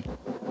restriction.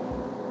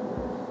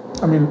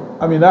 I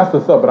mean that's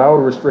what's up, but I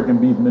would restrict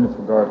Embiid's minutes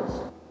regardless.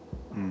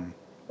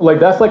 Like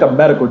that's like a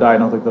medical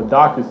diagnosis. Like the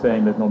doctor's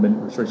saying there's no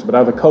minute restriction, but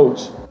as a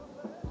coach,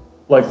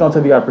 like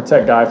sometimes you gotta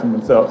protect guys from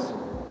themselves.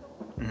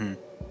 Mm-hmm.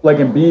 Like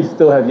Embiid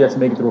still has yet to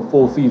make it through a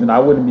full season. I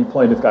wouldn't be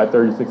playing this guy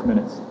 36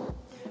 minutes.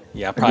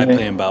 Yeah, I'll probably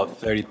play him about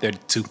 30,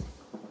 32.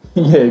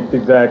 Yeah,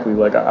 exactly.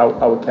 Like I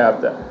would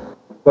cap that.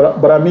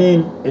 But I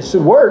mean, it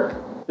should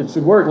work. It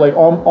should work. Like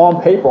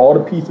on paper, all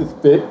the pieces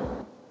fit.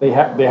 They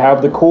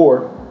have the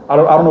core. I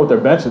don't know what their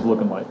bench is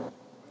looking like,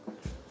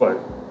 but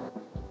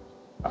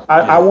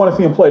I want to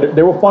see them play.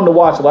 They were fun to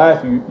watch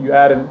last year. You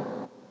add in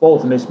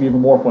Fultz, and they should be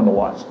even more fun to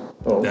watch.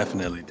 So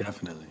Definitely.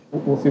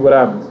 We'll see what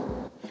happens.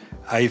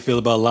 How you feel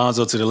about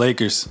Lonzo to the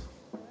Lakers?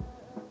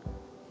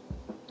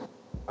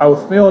 I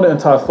was feeling it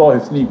until I saw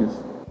his sneakers.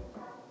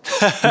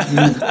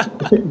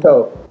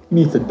 No, he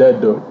needs to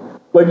dead though.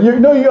 Like you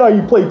know how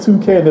you play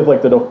 2K and there's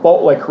like the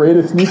default like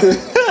creative sneakers.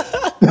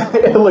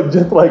 It looked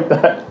just like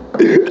that.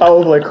 I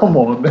was like, come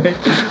on, man.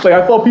 Like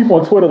I saw people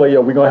on Twitter like,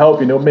 yo, we're gonna help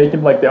you. And they were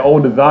making like their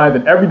own designs,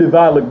 and every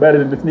design looked better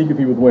than the sneakers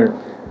he was wearing.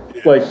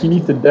 Like he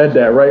needs to dead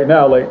that right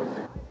now. Like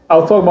I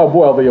was talking to my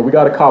boy, I was like, yo, we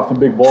gotta cop some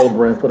big baller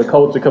brands for the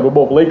culture because we're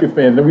both Lakers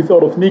fans. And then we saw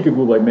those sneakers,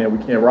 we were like, man,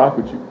 we can't rock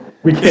with you.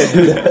 We can't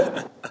do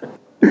that.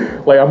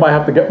 Like I might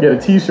have to get a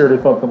T-shirt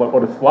or something like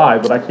or the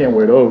slide, but I can't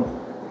wear those.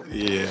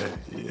 Yeah.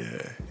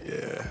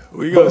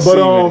 We're gonna see,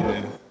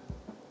 man.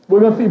 We're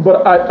gonna see,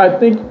 but I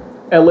think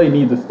LA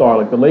needs a star.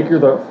 Like the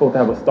Lakers are supposed to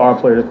have a star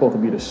player that's supposed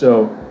to be the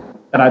show.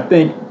 And I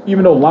think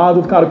even though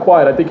Lonzo's kind of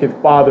quiet, I think his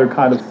father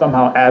kind of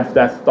somehow adds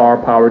that star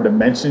power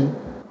dimension.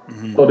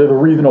 Mm-hmm. So there's a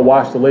reason to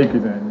watch the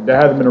Lakers, and there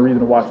hasn't been a reason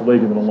to watch the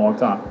Lakers in a long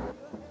time.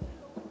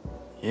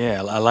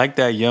 Yeah, I like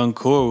that young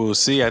core. We'll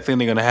see. I think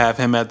they're gonna have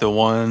him at the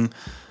 1.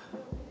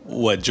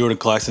 Jordan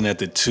Clarkson at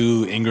the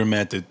 2, Ingram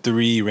at the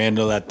 3,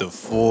 Randall at the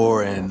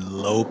 4, and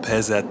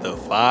Lopez at the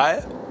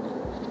 5.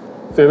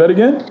 Say that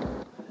again?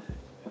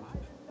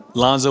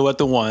 Lonzo at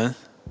the 1.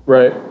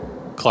 Right.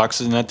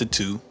 Clarkson at the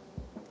 2.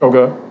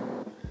 Okay.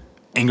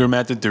 Ingram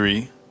at the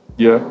 3.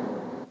 Yeah.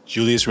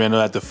 Julius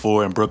Randle at the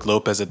 4, and Brook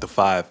Lopez at the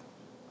 5.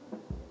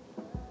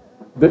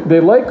 They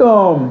like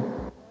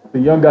the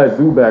young guy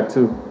Zubac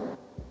too.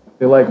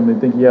 They like him. They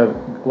think he has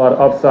a lot of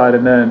upside,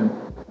 and then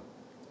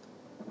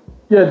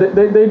yeah,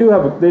 they do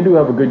have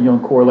a good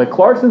young core. Like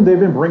Clarkson, they've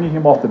been bringing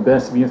him off the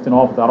bench to the instant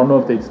offense. I don't know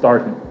if they'd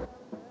start him.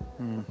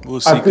 We'll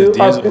see because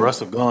D'Angelo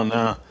Russell gone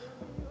now.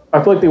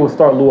 I feel like they would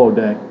start Luol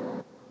Deng.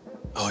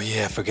 Oh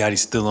yeah, I forgot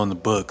he's still on the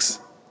books.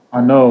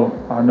 I know.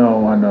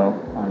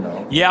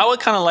 Yeah, I would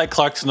kind of like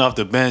Clarkson off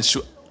the bench.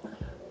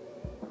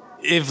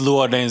 If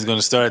Luol Deng is going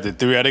to start at the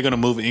 3, are they going to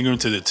move Ingram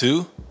to the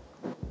 2?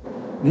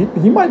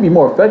 He might be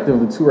more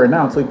effective at the 2 right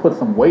now until he puts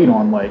some weight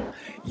on. Like,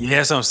 yeah,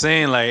 that's what I'm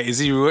saying. Like, is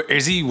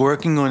he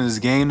working on his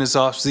game this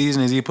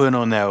offseason? Is he putting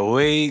on that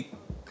weight?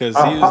 Because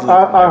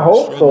I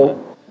hope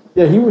so.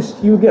 Yeah, he was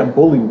getting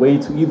bullied way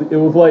too easy. It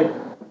was like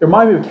it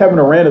reminded me of Kevin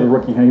Durant as a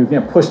rookie. He was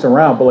getting pushed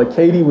around, but like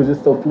KD was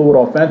just so fluid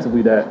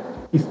offensively that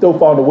he still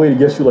found a way to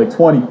get you like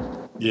 20.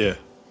 Yeah.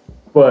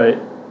 But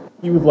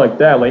he was like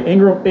that. Like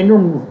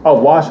Ingram, I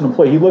was watching him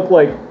play. He looked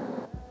like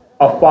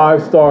a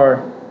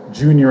 5-star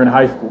junior in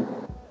high school.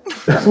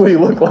 That's what he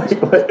looked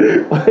like.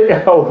 Like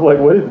I was like,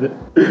 what is it?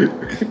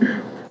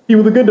 He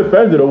was a good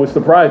defender though, which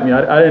surprised me.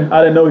 I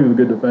didn't know he was a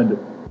good defender.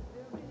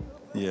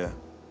 Yeah.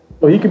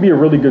 So he could be a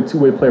really good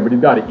two-way player, but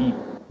he's got to eat.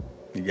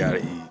 You got to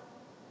eat.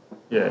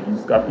 Yeah,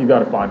 you got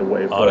to find a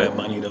way. All that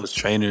money, those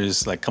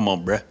trainers, like, come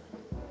on, bruh.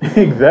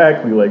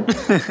 Exactly, like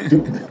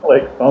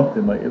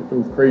something, like it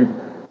was crazy.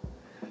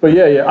 But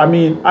yeah. I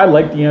mean, I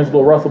like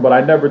D'Angelo Russell, but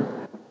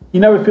he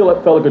never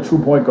felt like a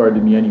true point guard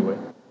to me anyway.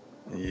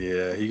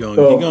 Yeah, he gonna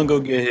go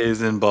get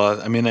his in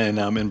Boston. I mean, and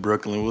I'm in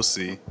Brooklyn. We'll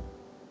see.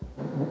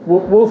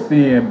 We'll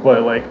see him,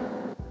 but like,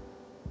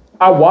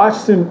 I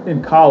watched him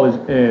in college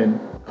and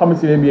coming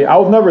to the NBA. I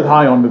was never as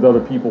high on as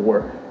other people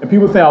were, and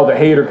people say I was a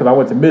hater because I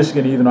went to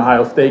Michigan. He's an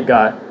Ohio State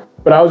guy.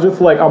 But I was just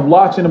like, I'm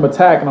watching him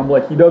attack, and I'm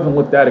like, he doesn't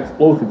look that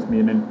explosive to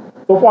me. And then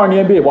so far in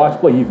the NBA, watch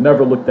play, he's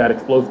never looked that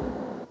explosive.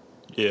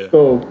 Yeah.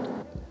 So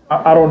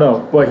I don't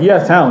know, but he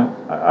has talent.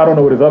 I don't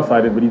know what his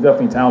upside is, but he's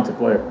definitely a talented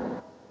player.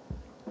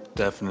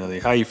 Definitely.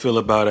 How you feel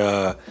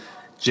about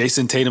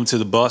Jason Tatum to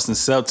the Boston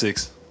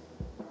Celtics?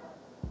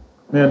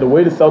 Man, the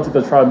way the Celtics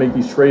are trying to make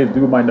these trades,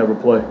 dude might never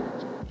play.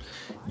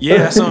 Yeah,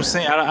 that's what I'm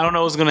saying. I don't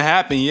know what's gonna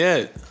happen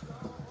yet.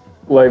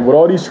 Like with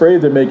all these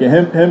trades they're making,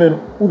 him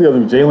and who the other,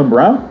 Jaylen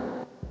Brown?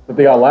 That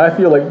they got last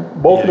year, like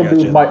both of them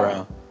dudes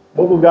might.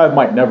 both those guys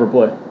might never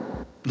play.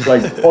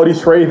 Like all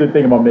these trades they're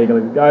thinking about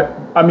making. Like,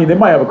 I mean, they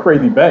might have a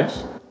crazy bench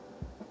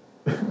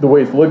the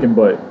way it's looking,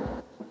 but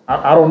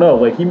I don't know.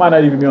 Like he might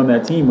not even be on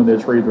that team when their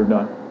trades are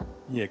done.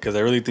 Yeah, because I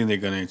really think they're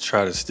going to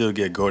try to still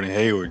get Gordon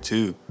Hayward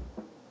too.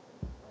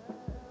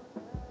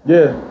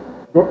 Yeah,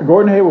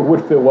 Gordon Hayward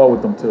would fit well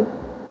with them too.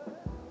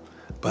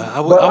 But I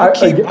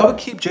would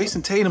keep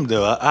Jason Tatum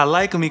though. I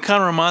like him. He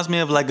kind of reminds me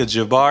of like a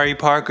Jabari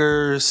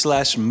Parker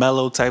 /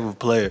 Melo type of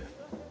player.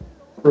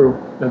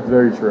 True, that's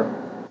very true.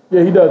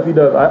 Yeah, he does.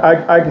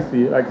 I can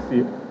see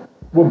it.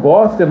 With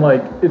Boston,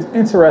 like it's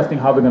interesting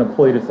how they're going to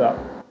play this out.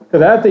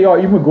 Because as they are,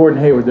 even with Gordon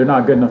Hayward, they're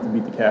not good enough to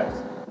beat the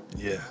Cavs.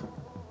 Yeah.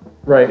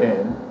 Right,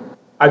 and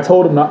I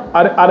told them not.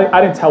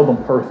 I didn't tell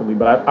them personally,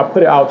 but I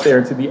put it out there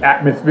into the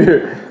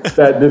atmosphere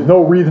that there's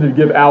no reason to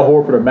give Al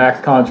Horford a max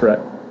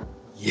contract.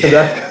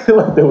 Yeah.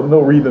 Like there was no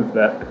reason for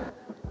that.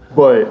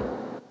 But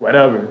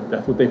whatever,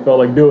 that's what they felt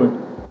like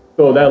doing.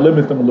 So that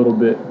limits them a little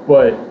bit.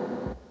 But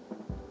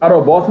I don't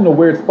know, Boston's a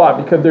weird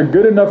spot because they're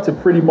good enough to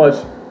pretty much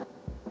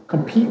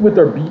compete with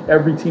or beat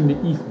every team in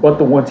the East, but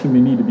the one team they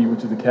need to beat,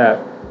 which is the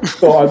Cavs.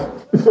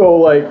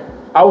 So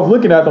I was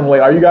looking at them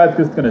like, are you guys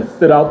just gonna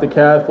sit out the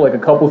Cavs for like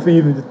a couple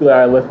seasons, just be like,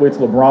 all right, let's wait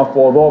till LeBron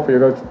falls off,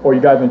 or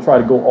you guys gonna try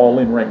to go all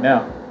in right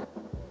now?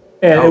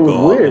 And it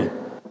was weird.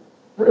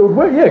 It was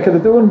weird, yeah, because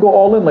if they wouldn't go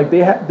all in, like they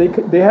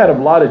had a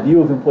lot of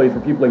deals in place for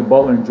people like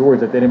Butler and George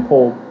that they didn't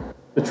pull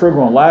the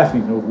trigger on last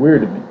season. It was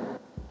weird to me.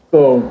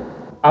 So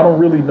I don't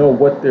really know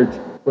what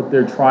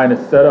they're trying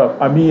to set up.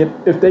 I mean,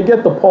 if they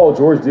get the Paul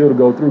George deal to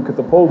go through, because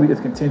supposedly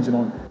it's contingent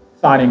on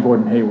signing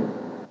Gordon Hayward.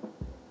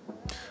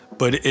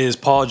 But is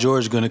Paul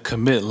George going to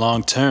commit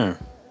long term?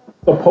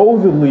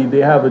 Supposedly they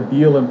have a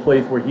deal in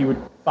place where he would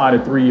sign a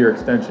 3-year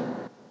extension.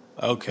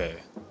 Okay.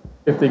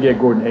 If they get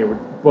Gordon Hayward,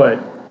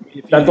 but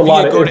that's a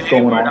lot of ifs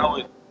going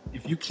on.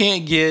 If you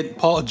can't get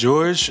Paul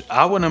George,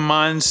 I wouldn't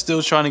mind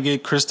still trying to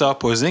get Kristaps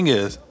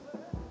Porzingis.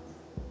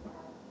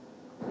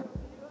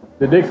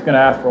 The Knicks gonna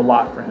ask for a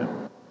lot for him.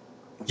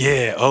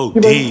 Yeah,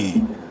 OD.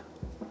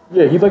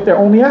 He's like their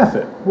only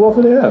asset. Who else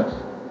do they have?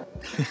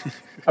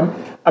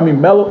 I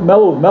mean, Melo's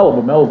Melo,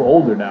 but Melo's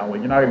older now. Like,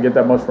 you're not gonna get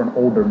that much for an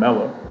older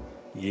Melo.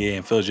 Yeah,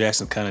 and Phil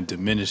Jackson kind of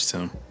diminished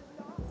him.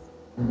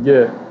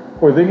 Yeah,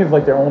 Porzingis is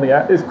like their only.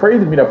 It's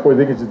crazy to me that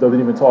Porzingis just doesn't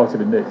even talk to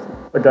the Knicks.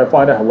 Like, I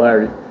find that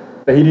hilarious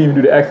that he didn't even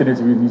do the exit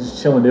interviews. He's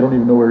just chilling. They don't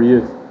even know where he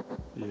is.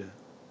 Yeah.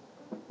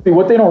 See,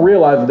 what they don't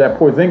realize is that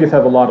Porzingis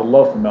has a lot of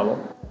love for Melo.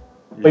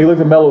 Yeah. Like, he looks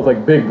at Melo as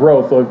like big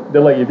bro. So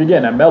they're like, if you're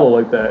getting at Melo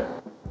like that,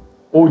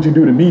 what would you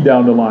do to me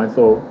down the line?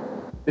 So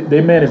they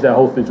managed that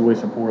whole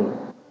situation poorly.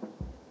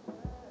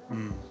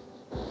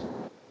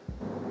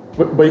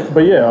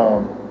 But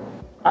yeah,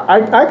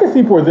 I can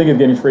see Porzingis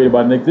getting traded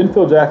by the Knicks. Didn't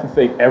Phil Jackson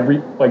say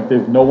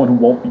there's no one who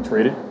won't be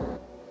traded,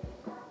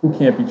 who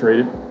can't be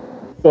traded?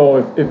 So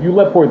if you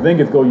let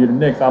Porzingis go, you're the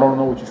Knicks. I don't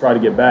know what you try to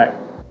get back.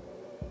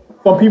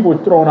 Some people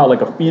are throwing out like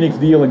a Phoenix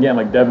deal and getting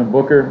like Devin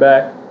Booker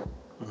back,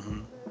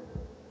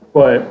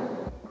 but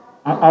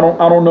I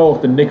don't know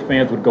if the Knicks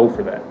fans would go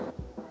for that.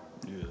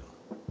 Yeah.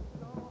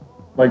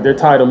 Like they're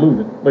tired of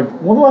losing. Like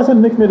when's the last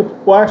time the Knicks made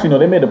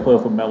they made the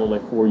playoffs with Melo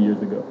like 4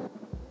 years ago.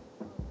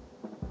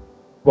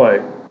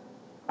 But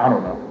I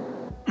don't know.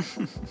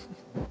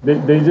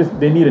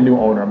 they need a new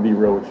owner. I'm be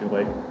real with you.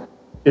 Like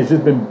it's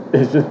just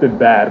been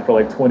bad for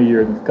like 20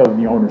 years because of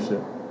the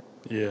ownership.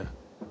 Yeah.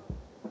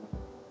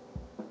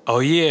 Oh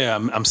yeah.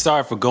 I'm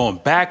sorry for going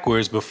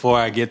backwards before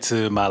I get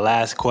to my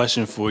last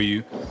question for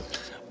you.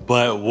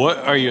 But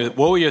what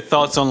were your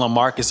thoughts on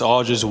LaMarcus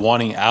Aldridge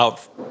wanting out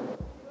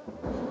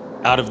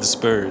of the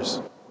Spurs?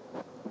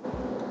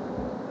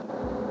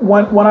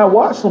 When I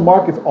watch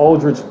LaMarcus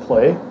Aldridge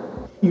play,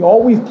 he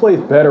always plays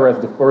better as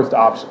the first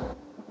option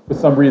for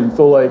some reason.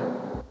 So, like,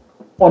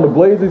 on the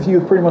Blazers, he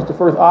was pretty much the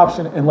first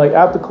option. And, like,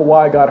 after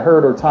Kawhi got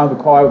hurt or times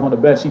when Kawhi was on the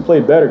bench, he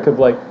played better because,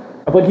 like,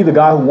 I feel like he's a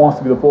guy who wants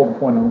to be the focal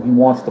point and he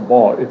wants the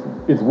ball.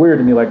 It's weird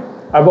to me. Like,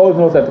 I've always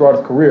noticed that throughout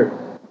his career.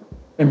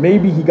 And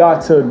maybe he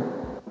got to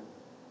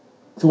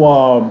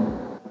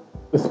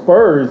the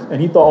Spurs and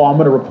he thought, I'm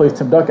going to replace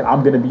Tim Duncan.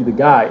 I'm going to be the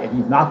guy. And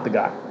he's not the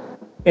guy.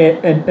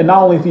 And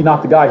not only is he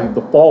not the guy, he's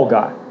the fall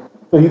guy.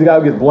 So he's the guy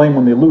who gets blamed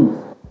when they lose.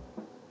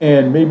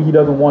 And maybe he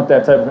doesn't want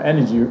that type of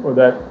energy or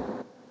that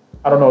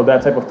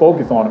type of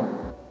focus on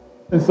him.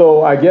 And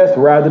so I guess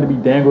rather than be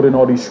dangled in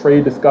all these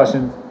trade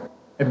discussions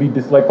and be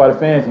disliked by the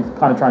fans, he's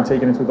kind of trying to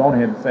take it into his own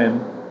hands and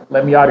saying,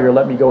 let me out of here,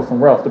 let me go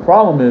somewhere else. The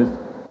problem is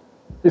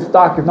his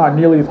stock is not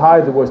nearly as high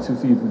as it was 2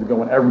 seasons ago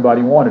when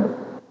everybody wanted him.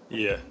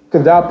 Yeah.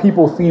 Because now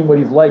people seeing what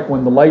he's like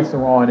when the lights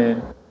are on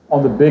and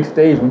on the big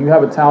stage. When you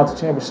have a talented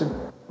championship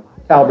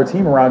caliber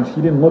team around you,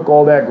 he didn't look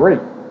all that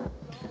great.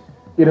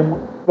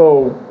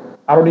 So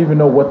I don't even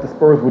know what the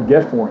Spurs would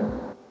get for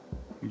him.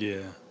 Yeah.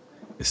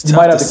 It's you tough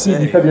might have to to keep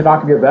say. because you're not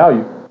going to get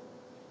value.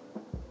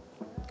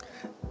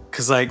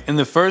 Because, like, in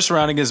the first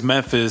round against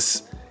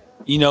Memphis,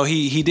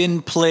 he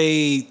didn't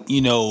play,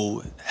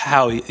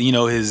 how,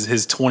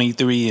 his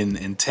 23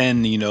 and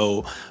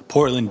 10,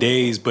 Portland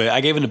days. But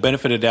I gave him the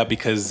benefit of that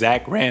because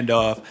Zach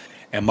Randolph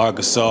and Marc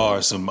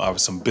Gasol are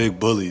some big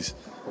bullies.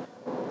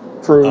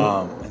 True.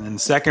 And then the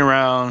second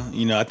round,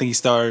 I think he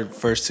started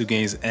first 2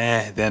 games.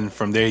 Then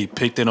from there he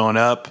picked it on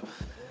up.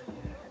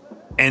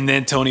 And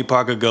then Tony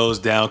Parker goes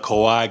down,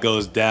 Kawhi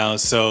goes down.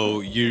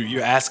 So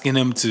you're asking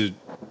him to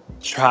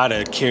try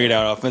to carry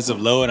that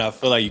offensive load, and I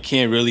feel like you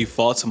can't really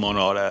fault him on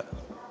all that.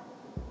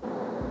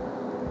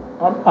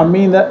 I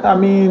mean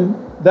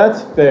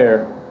that's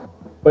fair,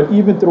 but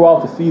even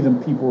throughout the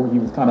season, he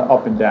was kind of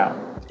up and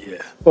down.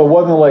 Yeah. So it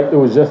wasn't like it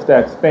was just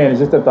that span. It's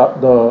just that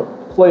the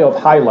playoffs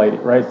highlight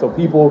it, right? So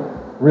people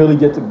really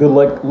get to good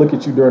look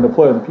at you during the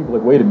playoffs, and people are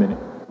like, wait a minute.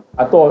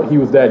 I thought he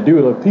was that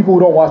dude. Like, people who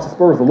don't watch the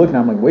Spurs are looking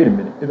at him like, wait a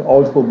minute, is it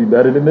always supposed to be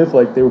better than this?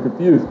 Like, they were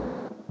confused.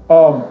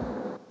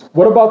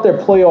 What about their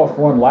playoff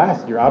run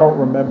last year? I don't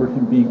remember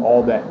him being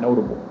all that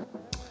notable.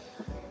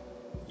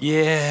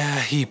 Yeah,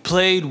 he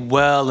played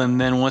well, and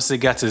then once they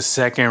got to the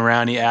second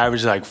round, he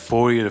averaged like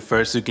 40 the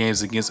first 2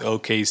 games against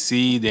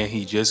OKC. Then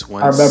he just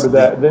went. I remember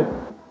that. Then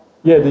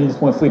he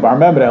just went to sleep. I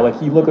remember that. Like,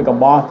 he looked like a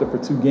monster for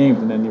 2 games,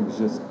 and then it was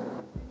just.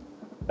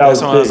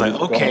 That's why I was like,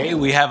 okay,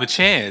 we have a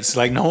chance.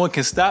 Like, no one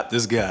can stop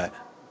this guy.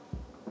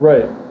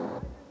 Right.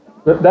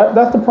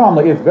 That's the problem.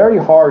 Like, it's very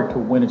hard to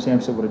win a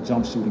championship with a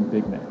jump shooting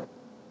big man.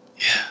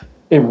 Yeah.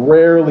 It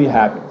rarely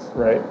happens,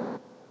 right?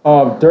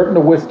 Dirk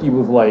Nowitzki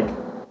was like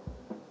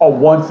a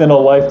once in a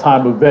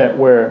lifetime event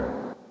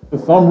where, for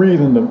some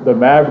reason, the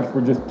Mavericks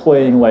were just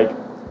playing like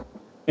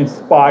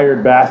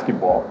inspired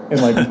basketball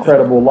and like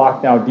incredible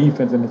lockdown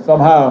defense, and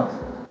somehow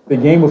the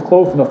game was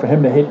close enough for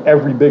him to hit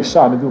every big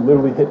shot. And he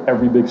literally hit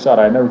every big shot.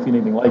 I had never seen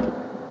anything like it.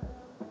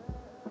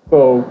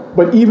 So,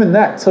 but even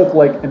that took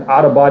like an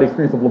out of body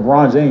experience of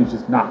LeBron James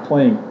just not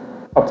playing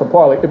up to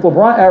par. Like, if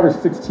LeBron averaged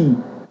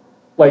 16.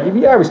 Like, if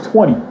he averaged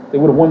 20, they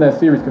would have won that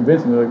series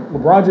convincingly. Like,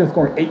 LeBron James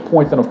scoring 8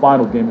 points in a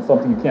finals game is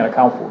something you can't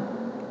account for.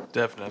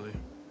 Definitely.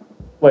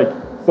 Like,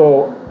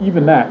 so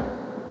even that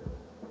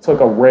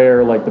took a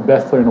rare, like, the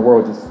best player in the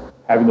world just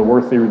having the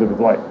worst series of his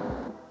life.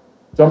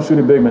 Jump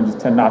shooting big men just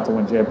tend not to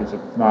win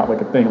championships. It's not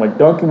like a thing. Like,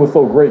 Duncan was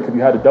so great because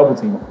you had to double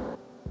team him.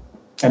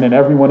 And then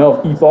everyone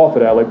else eats off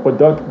of that. Like, but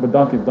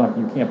Duncan's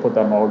Duncan. You can't put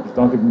that on all.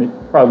 Duncan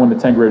probably one of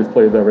the 10 greatest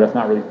players ever. That's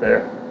not really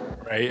fair.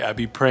 Right? I'd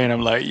be praying.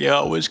 I'm like,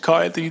 yo, I wish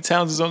Karl Anthony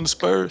Towns is on the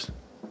Spurs.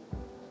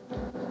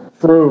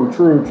 True.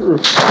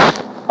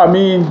 I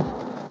mean,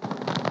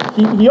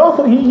 he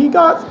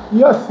got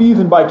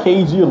seasoned by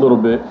KG a little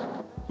bit.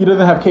 He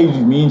doesn't have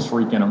KG's mean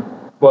streak in him,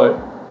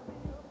 but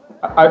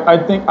I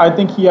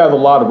think he has a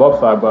lot of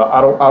upside. But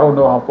I don't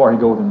know how far he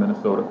goes in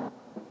Minnesota.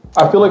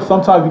 I feel like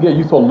sometimes you get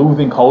used to a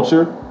losing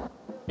culture,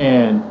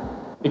 and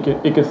it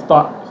can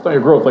stunt your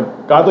growth.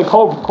 Like, guys like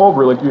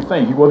Culver, like you were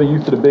saying, he wasn't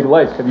used to the big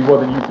lights because he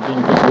wasn't used to being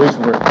in a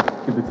situation where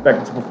he was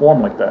expected to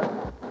perform like that.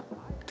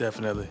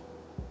 Definitely.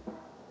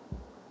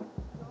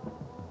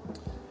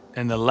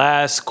 And the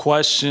last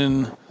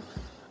question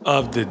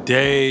of the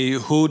day,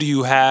 who do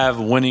you have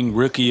winning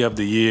Rookie of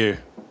the Year?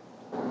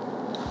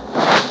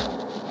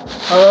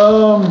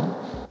 I'm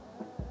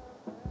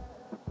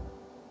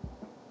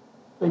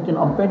thinking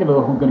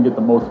of who's going to get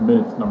the most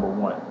minutes, number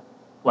one.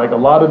 Like, a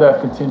lot of that's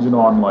contingent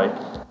on, like,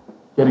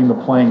 getting the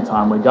playing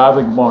time. Like, guys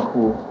like Monk,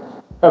 who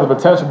has the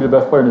potential to be the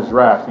best player in this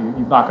draft,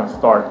 he's not going to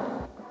start.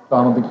 So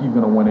I don't think he's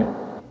going to win it.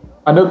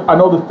 I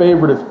know the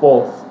favorite is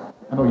false.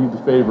 I know he's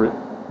the favorite.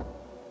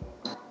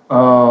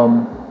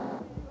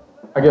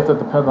 I guess that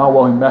depends on how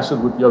well he meshes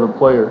with the other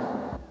players.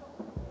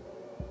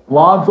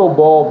 Lonzo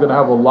Ball is going to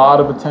have a lot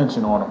of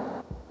attention on him.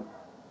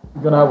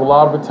 He's going to have a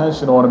lot of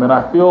attention on him, and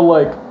I feel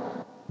like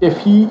if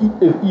he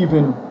is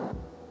even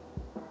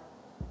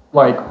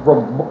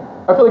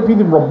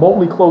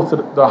remotely close to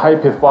the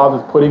hype his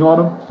father's putting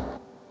on him,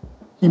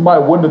 he might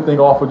win the thing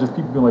off of just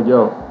people being like,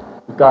 yo,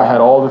 this guy had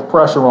all this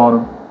pressure on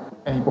him,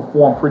 and he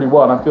performed pretty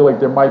well. And I feel like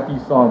there might be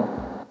some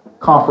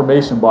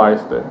confirmation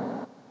bias there.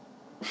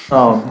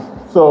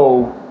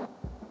 So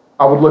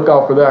I would look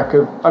out for that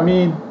because, I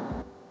mean,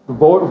 the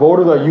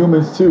voters are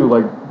humans too.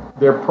 Like,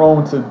 they're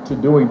prone to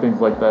doing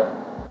things like that.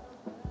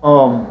 Who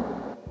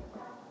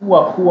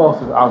else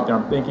is out there?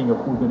 I'm thinking of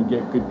who's going to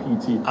get good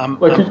PT.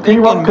 Can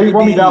you run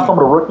me down some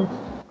of the rookies?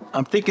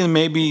 I'm thinking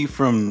maybe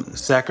from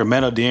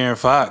Sacramento, De'Aaron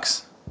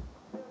Fox.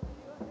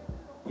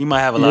 He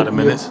might have a lot of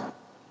minutes.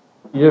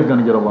 He is going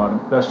to get a lot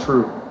of. That's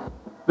true.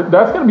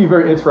 That's going to be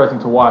very interesting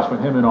to watch when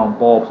him and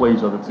Ball play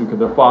each other too, because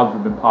their fathers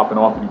have been popping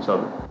off at each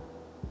other.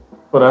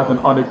 But that's an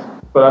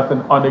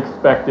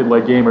unexpected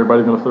game.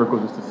 Everybody's going to circle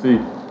just to see.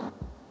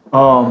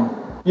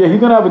 Yeah,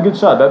 he's going to have a good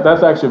shot.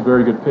 That's actually a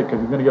very good pick because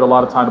he's going to get a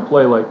lot of time to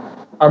play. Like,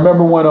 I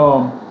remember when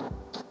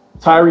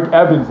Tyreke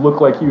Evans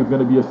looked like he was going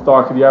to be a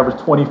star because he averaged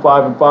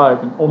 25 and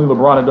 5, and only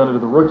LeBron had done it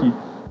as a rookie.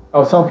 I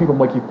was telling people, I'm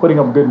like, he's putting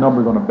up good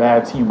numbers on a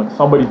bad team. Like,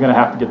 somebody's going to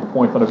have to get the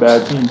points on a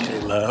bad team.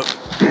 K-Love.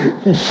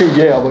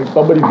 Yeah, I'm like,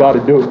 somebody's got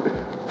to do it.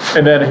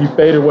 And then he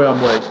faded away.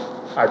 I'm like,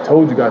 I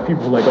told you guys.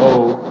 People were like,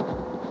 oh,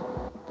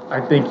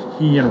 I think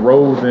he and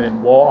Rose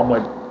and Wall. I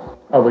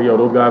was like, yo,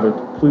 those guys are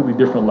completely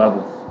different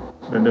levels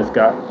than this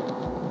guy.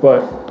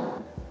 But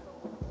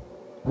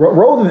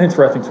Rose is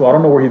interesting too. I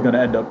don't know where he's going to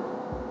end up.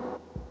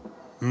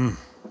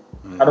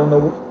 I don't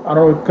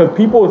know because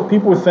people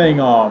were saying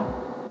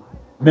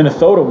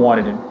Minnesota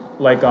wanted him.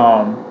 Like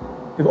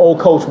his old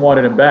coach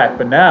wanted him back,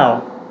 but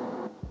now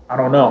I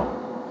don't know.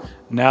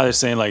 Now they're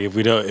saying like if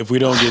we don't get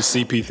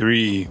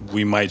CP3,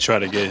 we might try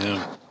to get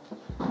him.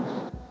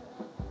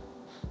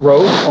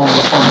 Rose on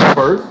the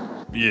Spurs.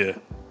 Yeah.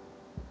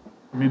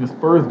 I mean, the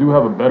Spurs do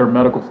have a better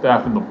medical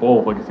staff than the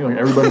Bulls. Like, it seems like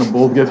everybody in the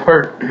Bulls gets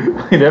hurt.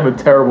 They have a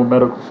terrible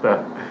medical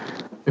staff.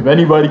 If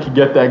anybody could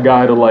get that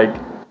guy to, like,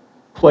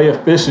 play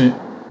efficient,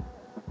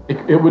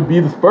 it would be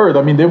the Spurs.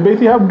 I mean, they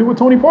basically have him do what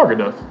Tony Parker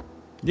does.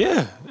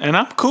 Yeah, and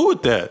I'm cool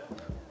with that.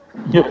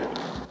 Yeah.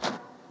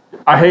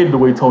 I hated the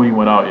way Tony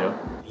went out, yeah.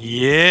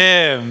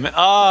 Yeah.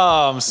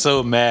 Oh, I'm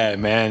so mad,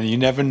 man. You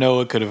never know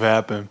what could have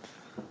happened.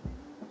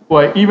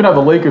 Like, even as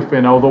a Lakers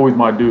fan, that was always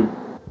my dude.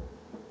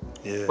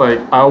 Yeah. Like,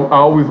 I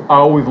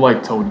always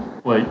liked Tony.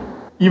 Like,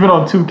 even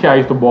on 2K, I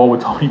used to ball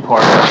with Tony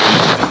Parker.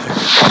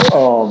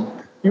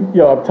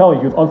 I'm telling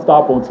you, he was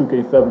unstoppable in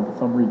 2K7 for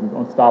some reason. He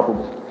was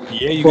unstoppable.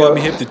 Yeah, you got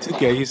me hip to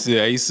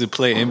 2K. I used to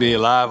play NBA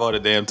Live all the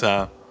damn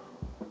time.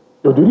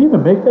 Yo, do they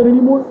even make that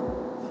anymore?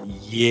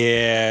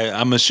 Yeah,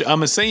 I'm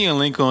gonna send you a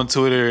link on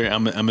Twitter.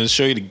 I'm gonna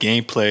show you the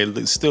gameplay.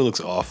 It still looks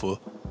awful.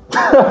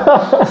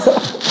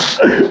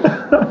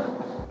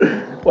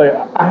 Like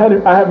I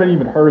haven't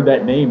even heard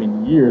that name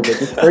in years.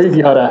 Like it's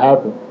crazy how that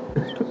happened.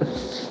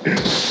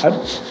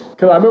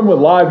 Because I remember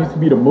when Live used to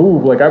be the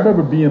move. Like I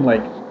remember being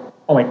like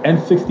on like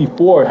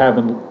N64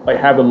 having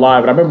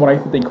Live, and I remember when I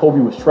used to think Kobe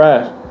was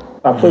trash.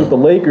 I played with the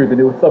Lakers and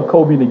they would sub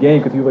Kobe in the game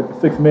because he was like the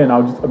sixth man. I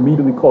would just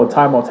immediately call a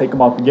timeout, take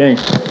him out the game,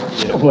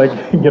 like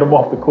get him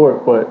off the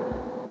court. But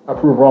I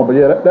proved wrong. But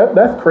yeah,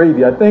 that's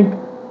crazy. I think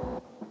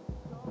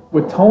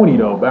with Tony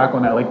though, back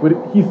on that, like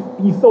he's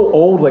so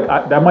old. Like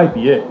that might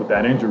be it with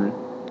that injury.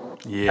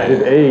 Yeah. At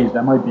his age,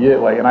 that might be it.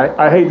 Like, and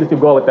I hate to see him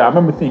go out like that. I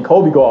remember seeing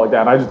Kobe go out like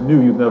that, and I just knew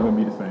he was never gonna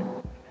be the same.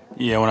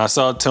 Yeah, when I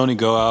saw Tony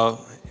go out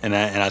and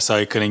I saw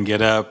he couldn't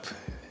get up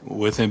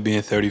with him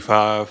being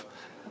 35.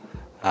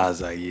 I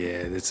was like,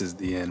 yeah, this is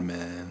the end,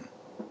 man.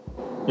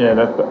 Yeah,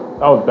 that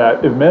was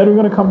bad. Is Manu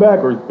going to come back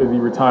or is he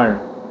retiring?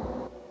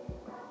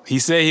 He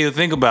said he'll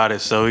think about it,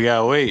 so we got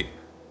to wait.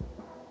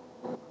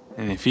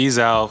 And if he's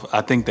out,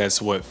 I think that's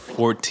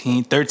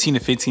 13 to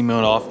 15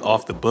 million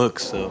off the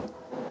books. So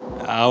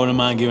I wouldn't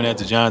mind giving that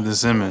to Jonathan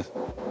Simmons.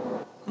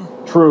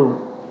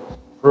 True.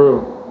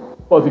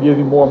 Plus it gives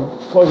you more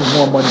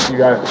money for you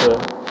guys to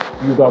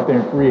use out there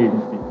in free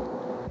agency.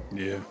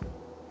 Yeah.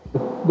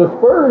 The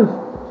Spurs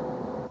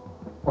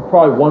are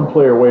probably one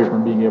player away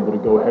from being able to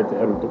go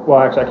head-to-head with well,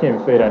 actually, I can't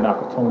even say that now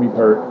because Tony's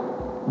hurt.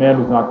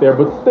 Manu's not there.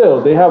 But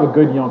still, they have a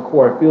good young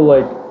core. I feel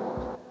like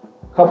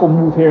a couple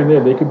moves here and there,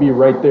 they could be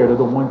right there. They're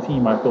the one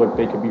team I feel like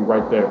they could be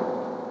right there.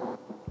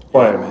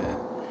 But, yeah, man.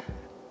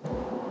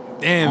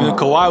 Damn, and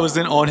Kawhi was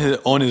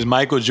on his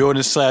Michael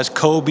Jordan /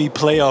 Kobe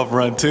playoff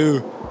run,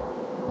 too.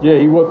 Yeah,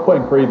 he was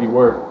putting crazy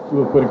work.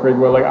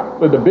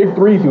 Like the big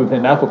threes he was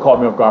hitting, that's what caught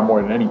me off guard more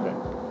than anything.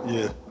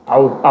 Yeah. I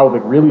was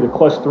like, really? The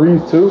clutch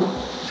threes, too?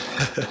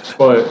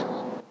 But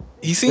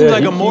he seems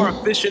like a more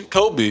efficient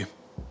Kobe.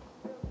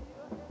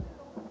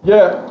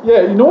 Yeah.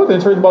 You know what's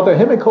interesting about that?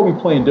 Him and Kobe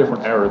play in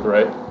different eras,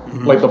 right?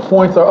 Mm-hmm. Like the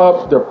points are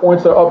up. Their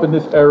points are up in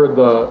this era.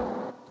 The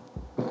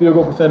field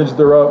goal percentages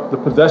are up. The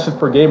possessions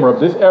per game are up.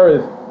 This era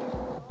is.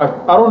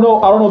 I don't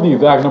know the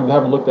exact numbers. I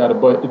haven't looked at it,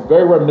 but it's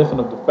very reminiscent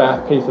of the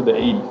fast pace of the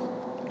 '80s.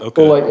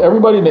 Okay. So like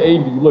everybody in the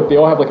 '80s, you look, they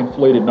all have like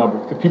inflated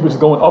numbers because people just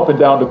going up and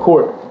down the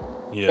court.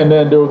 Yeah. And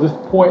then there was this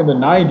point in the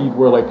 '90s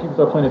where like people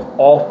started playing this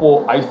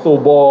awful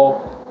ISO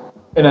ball,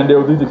 and then there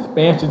were these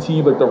expansion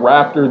teams like the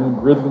Raptors and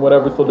Grizzlies and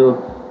whatever. So there was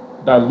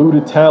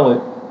diluted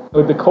talent.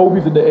 Like the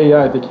Kobe's and the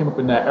AIs, they came up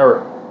in that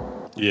era.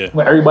 Yeah.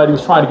 When everybody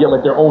was trying to get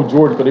like their own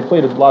Jordan, so they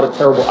played a lot of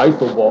terrible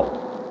ISO ball.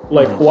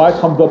 Like Kawhi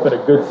comes up in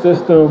a good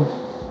system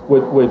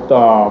with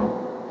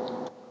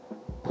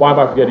why am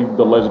I forgetting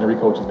the legendary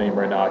coach's name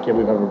right now? I can't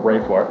believe I have a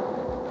brain fart.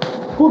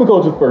 Who the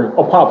coaches first?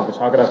 Oh, Popovich.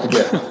 How could I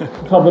forget?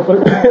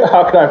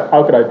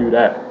 How could I do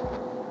that?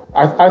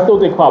 I still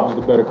think Popovich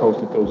is a better coach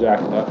than Phil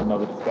Jackson. That's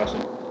another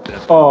discussion.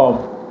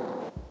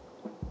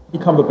 He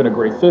comes up in a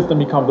great system.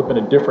 He comes up in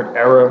a different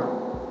era.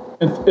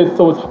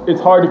 So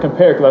it's hard to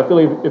compare because I feel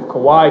like if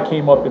Kawhi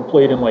came up and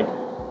played in like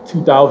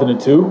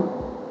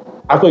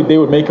 2002, I feel like they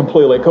would make him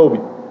play like Kobe.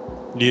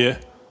 Yeah.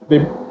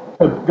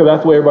 Because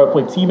that's the way everybody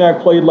played.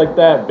 T-Mac played like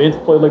that. Vince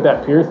played like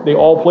that. Pierce, they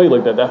all played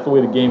like that. That's the way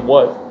the game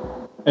was.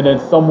 And then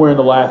somewhere in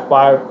the last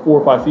 4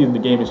 or 5 seasons, the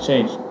game has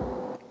changed.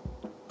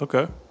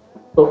 Okay.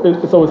 So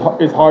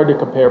it's hard to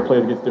compare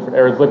players against different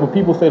eras. Like when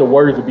people say the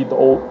Warriors would beat the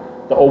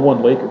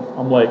 01 Lakers,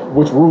 I'm like,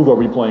 which rules are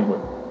we playing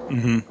with?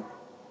 Mm-hmm.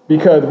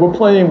 Because we're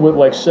playing with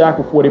like Shaq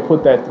before they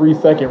put that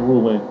 3-second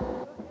rule in.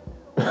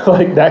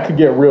 Like that could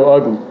get real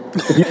ugly.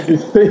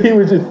 If he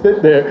would just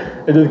sit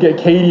there and just get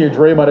KD and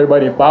Draymond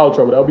everybody in foul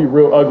trouble, that would be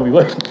real ugly.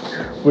 Like,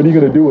 what are you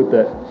gonna do with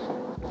that?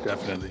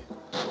 Definitely.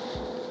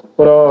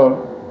 But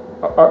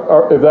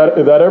is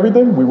that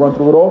everything? We run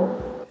through it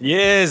all?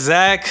 Yeah,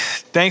 Zach.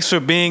 Thanks for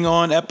being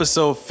on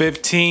episode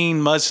 15.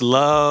 Much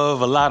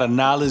love. A lot of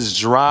knowledge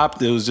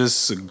dropped. It was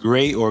just a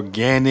great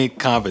organic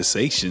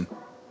conversation.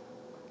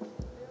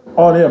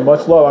 Oh yeah,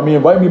 much love. I mean,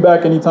 invite me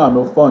back anytime.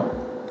 It was fun.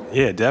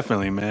 Yeah,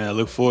 definitely, man. I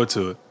look forward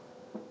to it.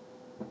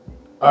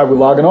 All right, we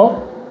logging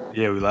off?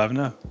 Yeah, we live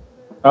now.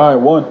 All right,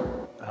 one.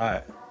 All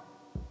right.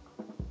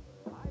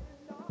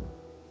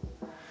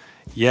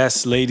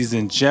 Yes, ladies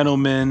and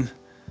gentlemen,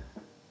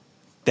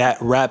 that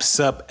wraps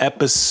up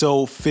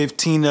episode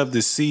 15 of the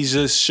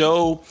Seezus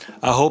Show.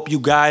 I hope you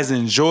guys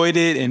enjoyed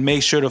it, and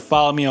make sure to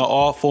follow me on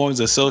all forms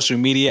of social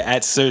media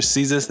at Sir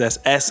Seezus. That's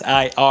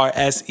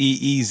SIRSEEZUS.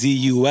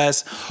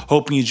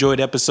 Hope you enjoyed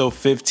episode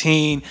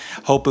 15.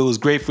 Hope it was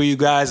great for you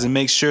guys, and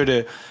make sure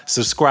to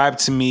subscribe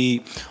to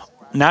me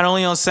not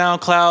only on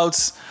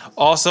SoundClouds,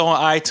 also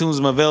on iTunes.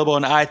 I'm available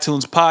on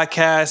iTunes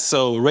podcast.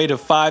 So rate a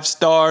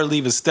 5-star,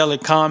 leave a stellar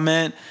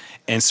comment,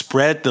 and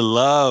spread the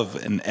love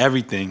and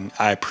everything.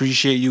 I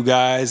appreciate you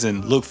guys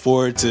and look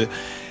forward to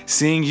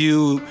seeing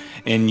you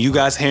and you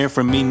guys hearing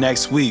from me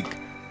next week.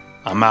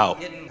 I'm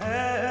out.